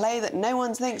see a play that no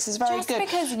one thinks is very good.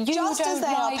 Because you just as they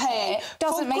are paying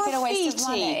doesn't make it a waste of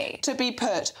money to be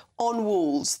put on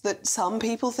walls that some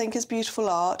people think is beautiful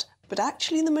art, but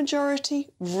actually the majority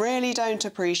really don't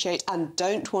appreciate and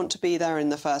don't want to be there in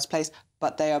the first place,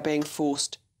 but they are being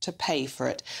forced to pay for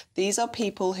it. These are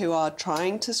people who are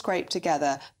trying to scrape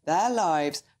together their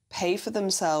lives, pay for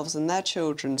themselves and their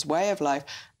children's way of life,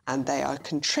 and they are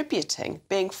contributing,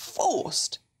 being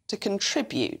forced to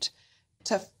contribute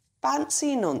to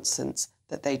fancy nonsense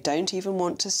that they don't even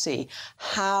want to see.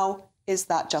 How is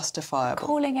that justifiable?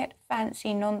 Calling it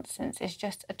fancy nonsense is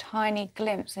just a tiny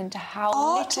glimpse into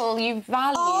how little you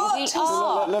value the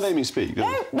art. Let Amy speak.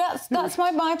 No, that's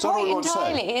my point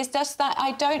entirely. It's just that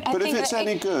I don't. But if it's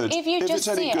any good,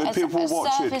 people will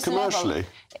watch it commercially.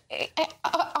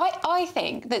 I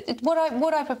think that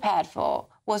what I prepared for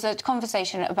was a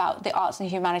conversation about the Arts and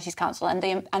Humanities Council and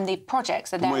the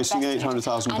projects that they're wasting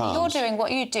 £800,000. And you're doing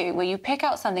what you do, where you pick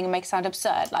out something and make it sound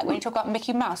absurd, like when you talk about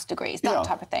Mickey Mouse degrees, that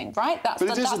type of thing, right? That's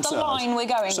the line we're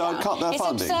going down. Cut their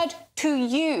funding. It's absurd to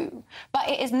you, but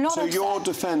it is not absurd. So you're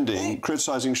defending,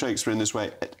 criticising Shakespeare in this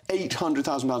way,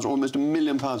 £800,000, almost £1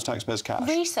 million taxpayers' cash.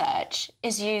 Research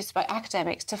is used by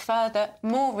academics to further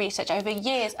more research over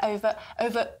years,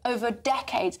 over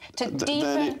decades, to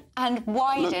deepen and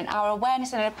widen our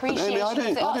awareness and appreciation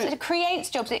of the arts. It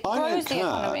creates jobs, it grows the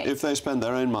economy. If they spend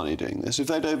their own money doing this, if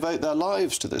they devote their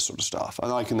lives to this sort of stuff,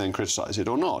 and I can then criticise it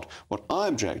or not. What I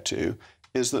object to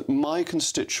is that my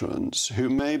constituents, who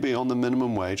may be on the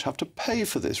minimum wage, have to pay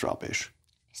for this rubbish.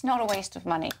 It's not a waste of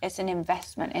money. It's an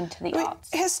investment into the arts.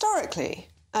 Historically,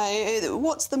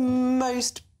 what's the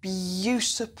most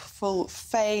beautiful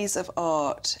phase of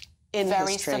art in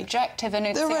very history? Subjective,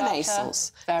 Annunziata. The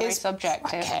Renaissance. Very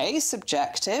subjective. OK,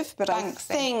 subjective, but I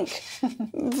think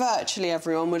virtually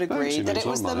everyone would agree that it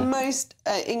was the most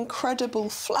incredible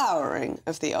flowering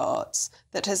of the arts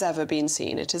that has ever been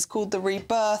seen. It is called the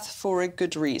rebirth for a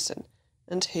good reason.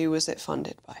 And who was it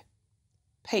funded by?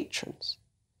 Patrons,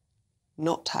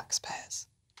 not taxpayers.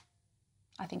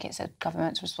 I think it's a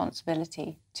government's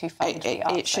responsibility to fund the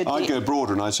arts. It should I'd go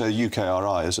broader and I'd say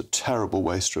UKRI is a terrible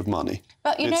waster of money.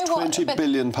 But you know what? £20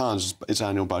 billion its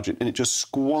annual budget, and it just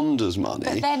squanders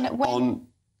money on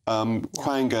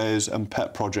quangos and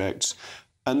pet projects.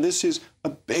 And this is a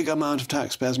big amount of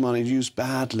taxpayers' money used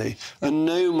badly. And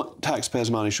no taxpayers'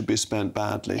 money should be spent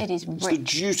badly. It is It's the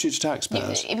duty to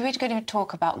taxpayers. If we're going to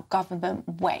talk about government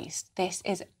waste, this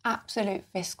is absolute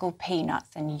fiscal peanuts,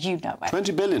 and you know it.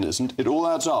 20 billion isn't. It all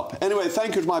adds up. Anyway,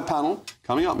 thank you to my panel.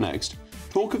 Coming up next,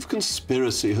 talk of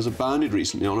conspiracy has abounded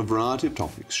recently on a variety of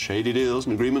topics. Shady deals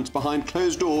and agreements behind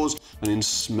closed doors and in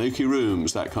smoky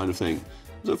rooms, that kind of thing.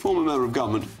 As a former member of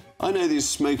government, I know these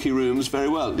smoky rooms very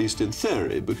well, at least in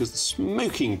theory, because the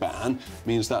smoking ban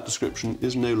means that description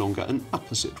is no longer an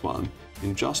opposite one.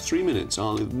 In just 3 minutes,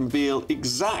 I'll reveal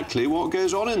exactly what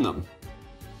goes on in them.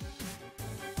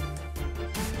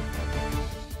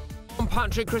 On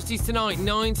Patrick Christie's Tonight,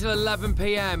 9 till 11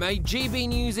 p.m, a GB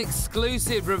News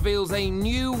exclusive reveals a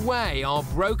new way our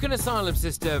broken asylum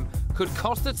system could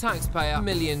cost the taxpayer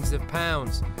millions of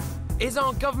pounds. Is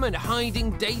our government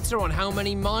hiding data on how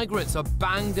many migrants are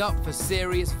banged up for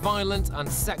serious violent and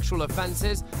sexual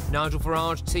offences? Nigel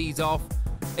Farage tees off.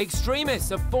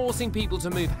 Extremists are forcing people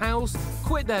to move house,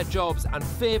 quit their jobs and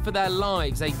fear for their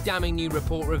lives, a damning new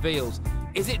report reveals.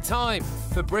 Is it time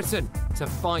for Britain to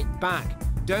fight back?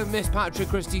 Don't miss Patrick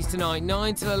Christie's Tonight,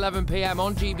 9 till 11 p.m.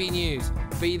 on GB News.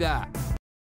 Be there.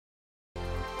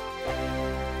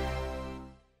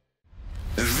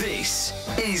 This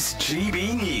is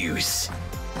GB News,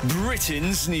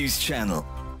 Britain's news channel.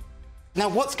 Now,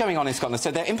 what's going on in Scotland?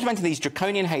 So they're implementing these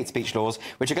draconian hate speech laws,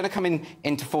 which are going to come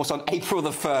into force on April the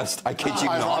 1st, I kid you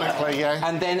not. Ironically, yeah.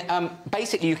 And then,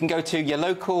 basically, you can go to your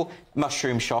local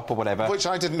mushroom shop or whatever. Which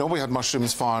I didn't know we had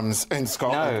mushrooms farms in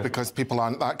Scotland because people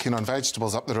aren't that keen on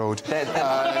vegetables up the road.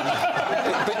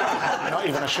 Not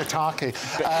even a shiitake.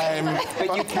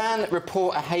 But you can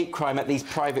report a hate crime at these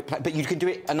private places, but you can do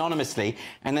it anonymously,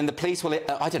 and then the police will,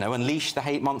 I don't know, unleash the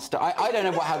hate monster. I don't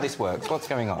know how this works. What's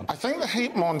going on? I think the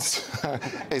hate monster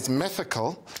is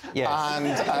mythical, yes. And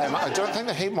I don't think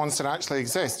the hate monster actually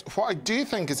exists. What I do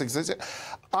think is existing,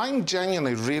 I'm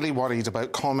genuinely really worried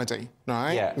about comedy,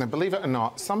 right? Yeah. Now, believe it or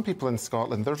not, some people in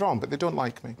Scotland, they're wrong, but they don't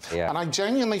like me. Yeah. And I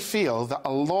genuinely feel that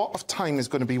a lot of time is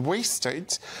going to be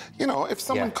wasted. You know, if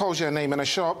someone calls you a name in a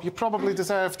shop, you probably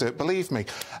deserved it, believe me.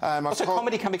 Also,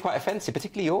 comedy can be quite offensive,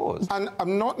 particularly yours. And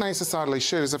I'm not necessarily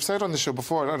sure, as I've said on the show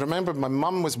before, I remember my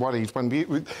mum was worried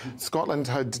when Scotland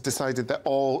had decided that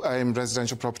all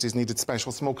residential properties needed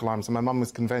special smoke alarms, and my mum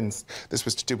was convinced this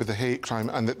was to do with the hate crime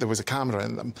and that there was a camera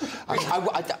in them.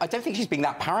 I don't think she's being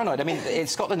that paranoid. I mean,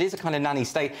 Scotland is a kind of nanny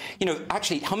state. You know,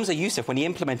 actually, Humza Yousaf, when he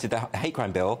implemented the hate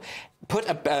crime bill, put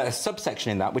a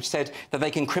subsection in that which said that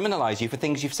they can criminalise you for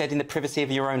things you've said in the privacy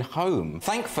of your own home.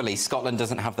 Thankfully, Scotland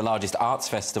doesn't have the largest arts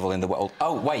festival in the world.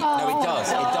 Oh, wait, no, it does.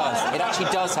 It does. It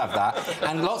actually does have that.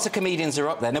 And lots of comedians are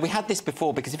up there. Now, we had this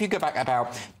before, because if you go back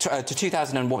about to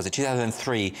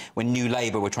 2003, when New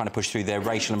Labour were trying to push through their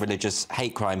racial and religious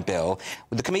hate crime bill,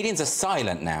 the comedians are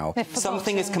silent now.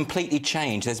 Something has completely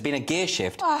changed. There's been a gear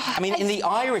shift. I mean, in the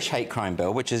Irish hate crime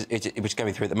bill, which is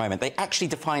going through at the moment, they actually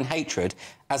define hatred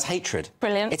as hatred.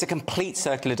 Brilliant. It's a complete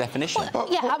circular definition.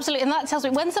 Yeah, absolutely. And that tells me,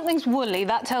 when something's woolly,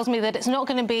 that tells me that it's not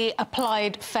going to be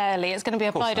applied fairly. It's going to be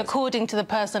applied according to the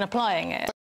person applying it.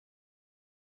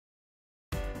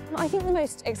 I think the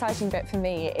most exciting bit for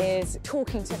me is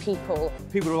talking to people.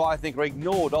 People who I think are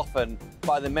ignored often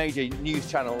by the major news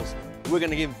channels. We're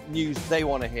going to give news they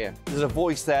want to hear. There's a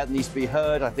voice there that needs to be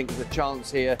heard. I think there's a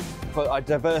chance here for a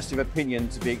diversity of opinion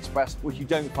to be expressed, which you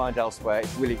don't find elsewhere.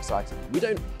 It's really exciting. We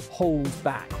don't hold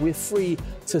back. We're free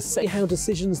to say how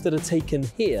decisions that are taken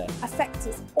here affect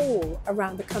us all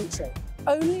around the country.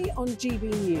 Only on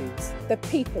GB News, the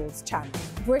People's Channel,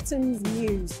 Britain's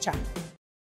news channel.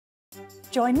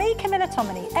 Join me, Camilla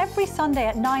Tominey, every Sunday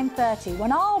at 9:30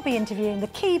 when I'll be interviewing the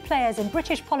key players in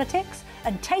British politics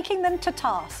and taking them to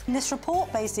task. This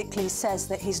report basically says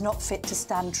that he's not fit to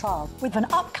stand trial. With an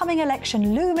upcoming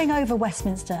election looming over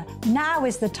Westminster, now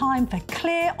is the time for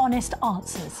clear, honest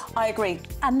answers. I agree.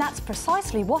 And that's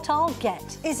precisely what I'll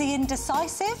get. Is he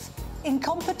indecisive?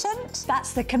 Incompetent?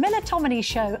 That's the Camilla Tominey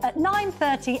Show at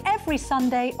 9:30 every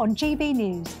Sunday on GB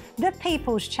News, the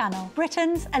People's Channel,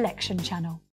 Britain's election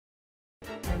channel.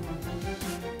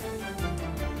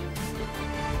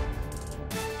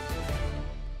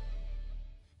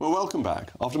 Well, welcome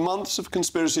back. After months of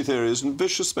conspiracy theories and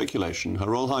vicious speculation, Her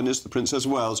Royal Highness the Princess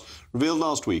of Wales revealed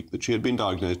last week that she had been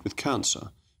diagnosed with cancer,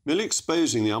 merely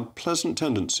exposing the unpleasant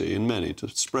tendency in many to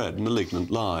spread malignant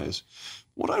lies.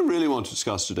 What I really want to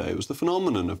discuss today was the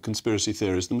phenomenon of conspiracy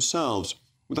theories themselves.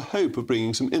 with the hope of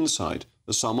bringing some insight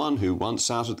as someone who once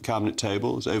sat at the cabinet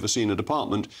table, has overseen a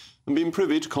department and been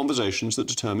privy to conversations that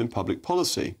determine public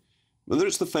policy. Whether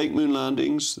it's the fake moon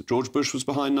landings, that George Bush was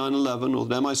behind 9/11, or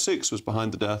that MI6 was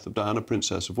behind the death of Diana,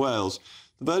 Princess of Wales,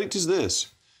 the verdict is this.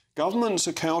 Governments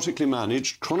are chaotically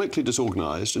managed, chronically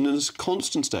disorganised, and in a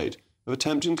constant state of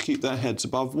attempting to keep their heads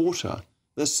above water.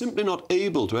 They're simply not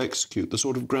able to execute the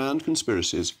sort of grand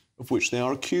conspiracies of which they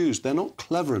are accused. They're not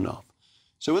clever enough.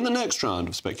 So when the next round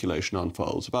of speculation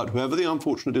unfolds about whoever the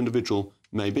unfortunate individual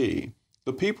may be,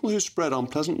 the people who spread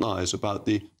unpleasant lies about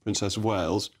the Princess of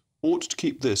Wales ought to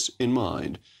keep this in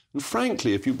mind. And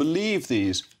frankly, if you believe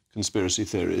these conspiracy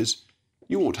theories,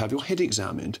 you ought to have your head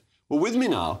examined. Well, with me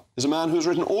now is a man who has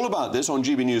written all about this on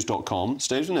GBNews.com,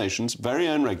 State of the Nation's very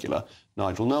own regular,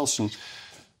 Nigel Nelson.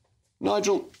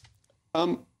 Nigel,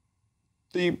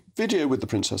 the video with the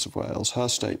Princess of Wales, her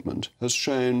statement, has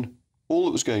shown all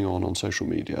that was going on social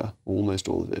media, almost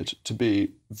all of it, to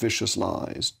be vicious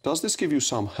lies. Does this give you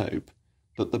some hope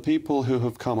that the people who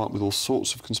have come up with all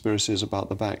sorts of conspiracies about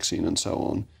the vaccine and so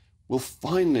on will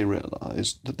finally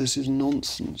realise that this is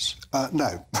nonsense?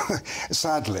 No,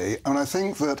 sadly. And I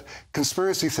think that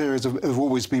conspiracy theories have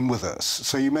always been with us.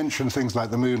 So you mentioned things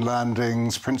like the moon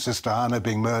landings, Princess Diana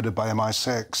being murdered by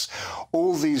MI6.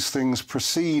 All these things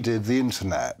preceded the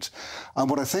internet. And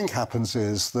what I think happens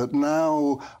is that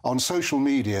now on social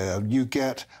media you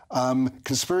get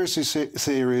conspiracy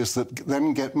theories that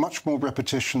then get much more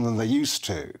repetition than they used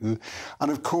to.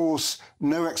 And of course,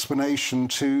 no explanation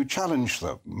to challenge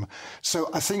them. So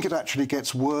I think it actually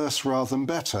gets worse rather than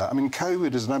better. I mean,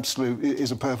 COVID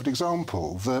is a perfect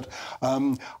example. That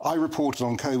I reported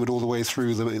on COVID all the way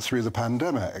through the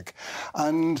pandemic,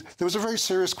 and there was a very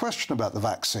serious question about the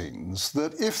vaccines.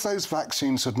 That if those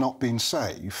vaccines had not been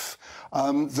safe,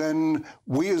 then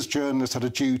we as journalists had a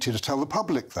duty to tell the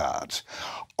public that.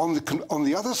 On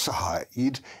the other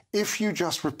side, if you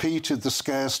just repeated the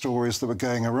scare stories that were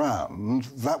going around,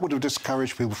 that would have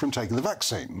discouraged people from taking the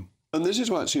vaccine. And this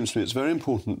is why it seems to me it's very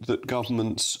important that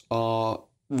governments are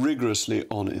rigorously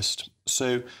honest.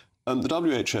 So the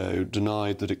WHO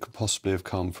denied that it could possibly have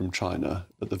come from China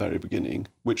at the very beginning,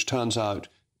 which turns out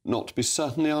not to be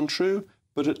certainly untrue,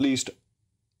 but at least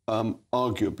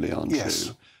arguably untrue.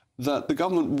 Yes. That the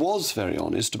government was very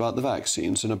honest about the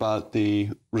vaccines and about the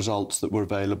results that were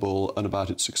available and about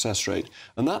its success rate.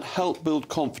 And that helped build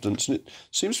confidence. And it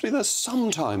seems to me there's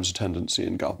sometimes a tendency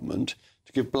in government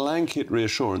to give blanket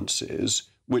reassurances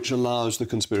which allows the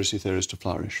conspiracy theories to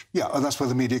flourish. Yeah, and that's where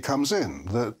the media comes in,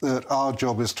 that our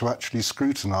job is to actually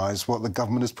scrutinise what the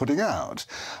government is putting out.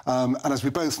 And as we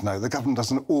both know, the government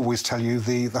doesn't always tell you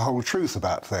the whole truth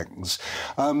about things.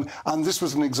 And this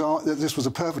was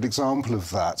a perfect example of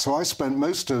that. So I spent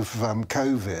most of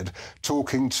COVID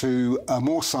talking to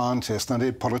more scientists than I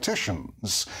did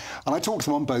politicians. And I talked to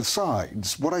them on both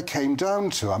sides. What I came down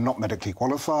to, I'm not medically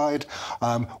qualified,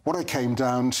 what I came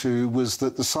down to was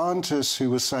that the scientists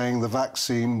who were saying the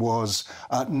vaccine was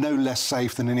no less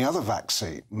safe than any other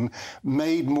vaccine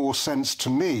made more sense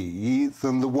to me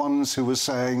than the ones who were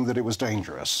saying that it was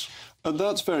dangerous. And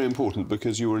that's very important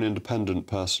because you were an independent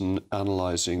person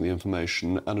analysing the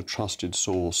information and a trusted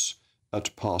source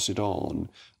to pass it on.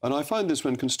 And I find this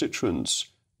when constituents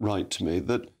write to me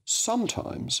that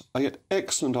sometimes I get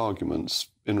excellent arguments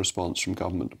in response from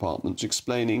government departments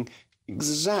explaining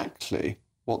exactly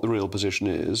what the real position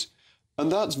is. And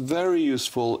that's very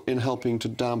useful in helping to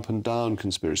dampen down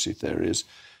conspiracy theories.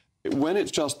 When it's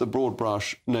just the broad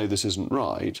brush, no, this isn't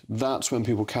right, that's when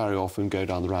people carry off and go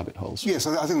down the rabbit holes. Yes,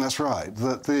 I think that's right.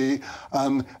 That the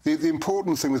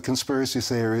important thing with conspiracy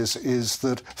theories is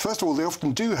that, first of all, they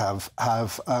often do have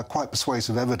quite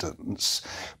persuasive evidence,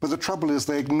 but the trouble is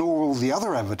they ignore all the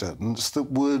other evidence that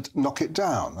would knock it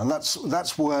down. And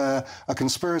that's where a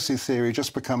conspiracy theory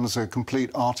just becomes a complete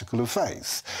article of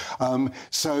faith.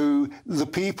 So the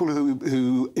people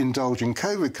who indulge in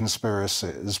COVID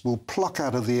conspiracies will pluck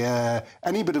out of the air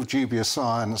any bit of dubious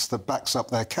science that backs up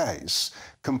their case,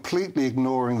 completely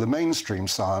ignoring the mainstream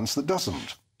science that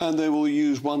doesn't. And they will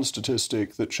use one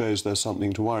statistic that shows there's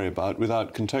something to worry about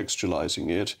without contextualising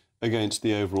it against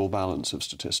the overall balance of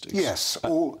statistics. Yes,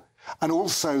 and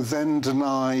also then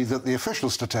deny that the official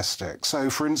statistics.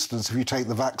 So, for instance, if you take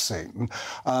the vaccine,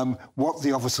 what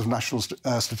the Office of National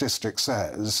Statistics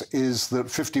says is that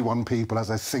 51 people, as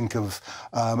I think of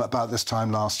about this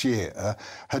time last year,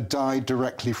 had died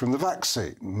directly from the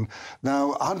vaccine.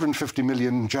 Now, 150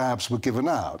 million jabs were given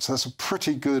out, so that's a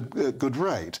pretty good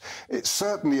rate.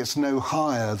 Certainly it's no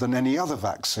higher than any other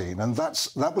vaccine, and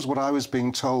that was what I was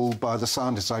being told by the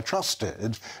scientists I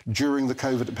trusted during the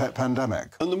COVID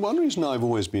pandemic. And then one reason I've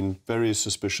always been very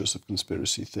suspicious of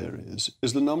conspiracy theories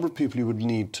is the number of people you would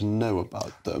need to know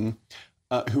about them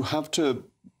who have to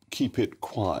keep it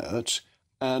quiet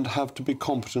and have to be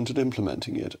competent at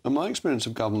implementing it. And my experience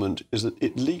of government is that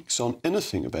it leaks on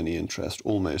anything of any interest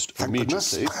almost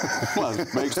immediately. Well,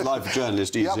 it makes the life of a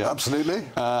journalist easier. Yep, absolutely.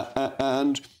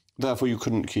 And therefore you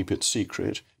couldn't keep it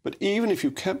secret. But even if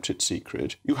you kept it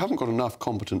secret, you haven't got enough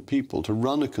competent people to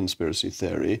run a conspiracy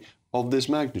theory of this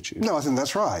magnitude. No, I think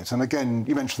that's right. And again,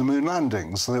 you mentioned the moon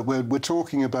landings. So that we're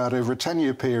talking about over a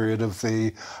 10-year period of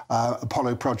the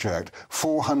Apollo project,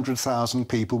 400,000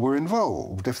 people were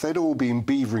involved. If they'd all been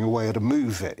beavering away at a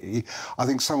movie, I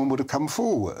think someone would have come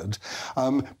forward.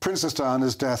 Princess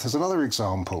Diana's death is another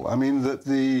example. I mean, that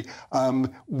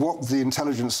what the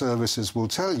intelligence services will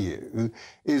tell you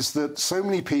is that so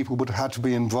many people would have had to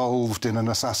be involved in an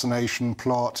assassination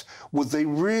plot. Would they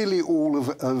really all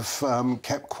have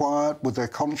kept quiet? Would their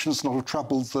conscience not have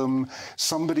troubled them?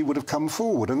 Somebody would have come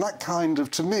forward. And that kind of,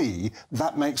 to me,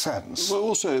 that makes sense. Well,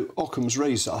 also Occam's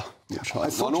razor, which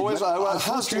one always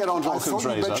has to get onto Occam's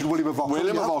razor. You mentioned William of Ockham.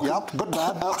 William of Ockham. Yep, good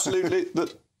man. Absolutely.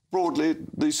 That broadly,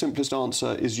 the simplest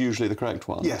answer is usually the correct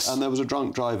one. Yes. And there was a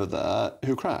drunk driver there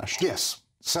who crashed. Yes.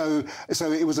 So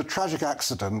it was a tragic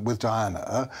accident with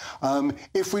Diana.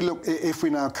 If we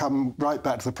now come right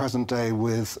back to the present day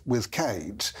with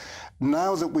Kate,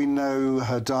 now that we know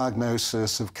her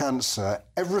diagnosis of cancer,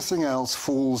 everything else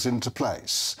falls into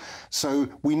place. So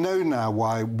we know now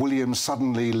why William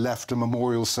suddenly left a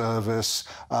memorial service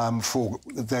for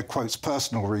their, quotes,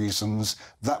 personal reasons.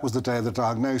 That was the day of the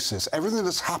diagnosis. Everything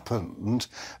that's happened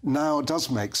now does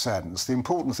make sense. The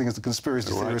important thing is the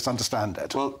conspiracy theorists understand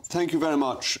it. Well, thank you very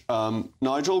much,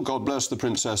 Nigel. God bless the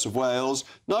Princess of Wales.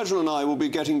 Nigel and I will be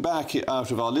getting back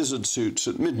out of our lizard suits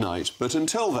at midnight, but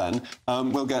until then,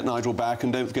 we'll get Nigel back,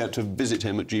 and don't forget to visit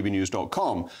him at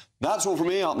gbnews.com. That's all from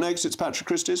me. Up next, it's Patrick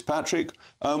Christys. Patrick,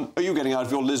 are you getting out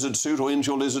of your lizard suit or into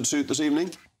your lizard suit this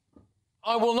evening?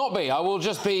 I will not be. I will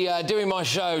just be doing my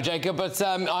show, Jacob, but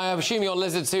I assume your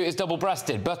lizard suit is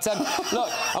double-breasted. But look,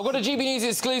 I've got a GB News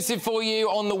exclusive for you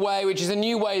on the way, which is a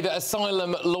new way that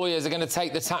asylum lawyers are going to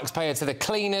take the taxpayer to the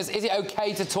cleaners. Is it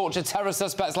OK to torture terror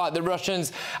suspects like the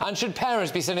Russians? And should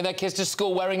parents be sending their kids to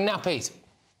school wearing nappies?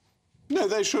 No,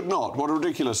 they should not. What a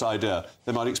ridiculous idea.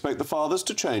 They might expect the fathers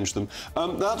to change them.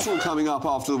 That's all coming up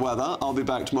after the weather. I'll be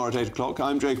back tomorrow at 8 o'clock.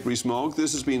 I'm Jacob Rees-Mogg.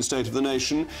 This has been State of the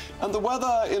Nation. And the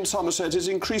weather in Somerset is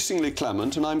increasingly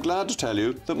clement, and I'm glad to tell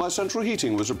you that my central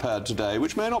heating was repaired today,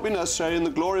 which may not be necessary in the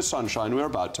glorious sunshine we're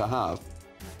about to have.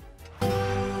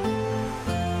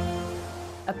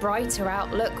 A brighter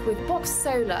outlook with Box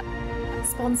Solar,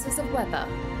 sponsors of weather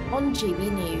on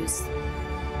GB News.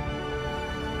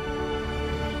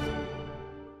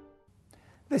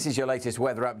 This is your latest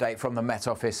weather update from the Met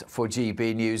Office for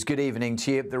GB News. Good evening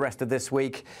to you. The rest of this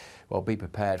week, well, be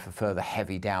prepared for further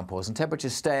heavy downpours and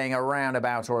temperatures staying around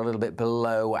about or a little bit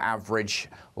below average.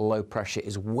 Low pressure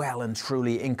is well and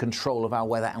truly in control of our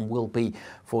weather and will be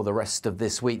for the rest of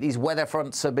this week. These weather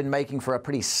fronts have been making for a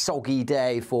pretty soggy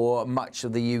day for much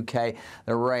of the UK.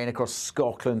 The rain across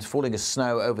Scotland, falling as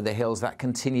snow over the hills, that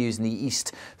continues in the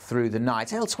east through the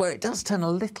night. Elsewhere, it does turn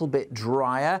a little bit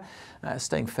drier,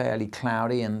 staying fairly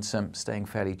cloudy and staying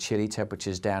fairly chilly.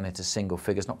 Temperatures down into single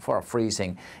figures, not far off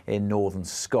freezing in northern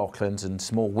Scotland, and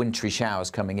small wintry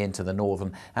showers coming into the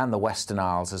northern and the Western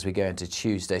Isles as we go into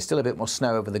Tuesday. Still a bit more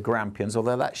snow over the Grampians,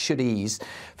 although that should ease.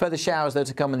 Further showers, though,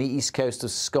 to come on the east coast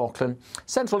of Scotland.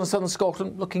 Central and southern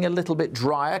Scotland looking a little bit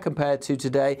drier compared to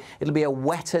today. It'll be a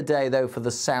wetter day, though, for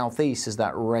the southeast as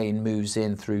that rain moves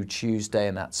in through Tuesday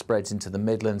and that spreads into the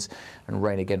Midlands, and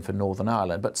rain again for Northern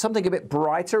Ireland. But something a bit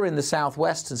brighter in the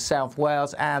southwest and South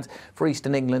Wales, and for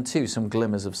eastern England too, some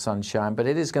glimmers of sunshine. But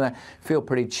it is going to feel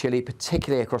pretty chilly,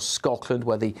 particularly across Scotland,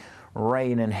 where the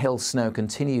rain and hill snow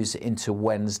continues into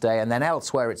Wednesday, and then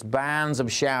elsewhere it's bands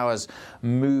of showers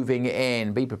moving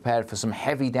in. Be prepared for some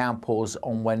heavy downpours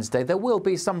on Wednesday. There will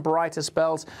be some brighter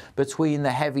spells between the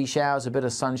heavy showers, a bit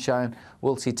of sunshine.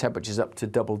 We'll see temperatures up to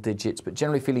double digits, but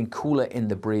generally feeling cooler in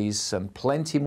the breeze and plenty more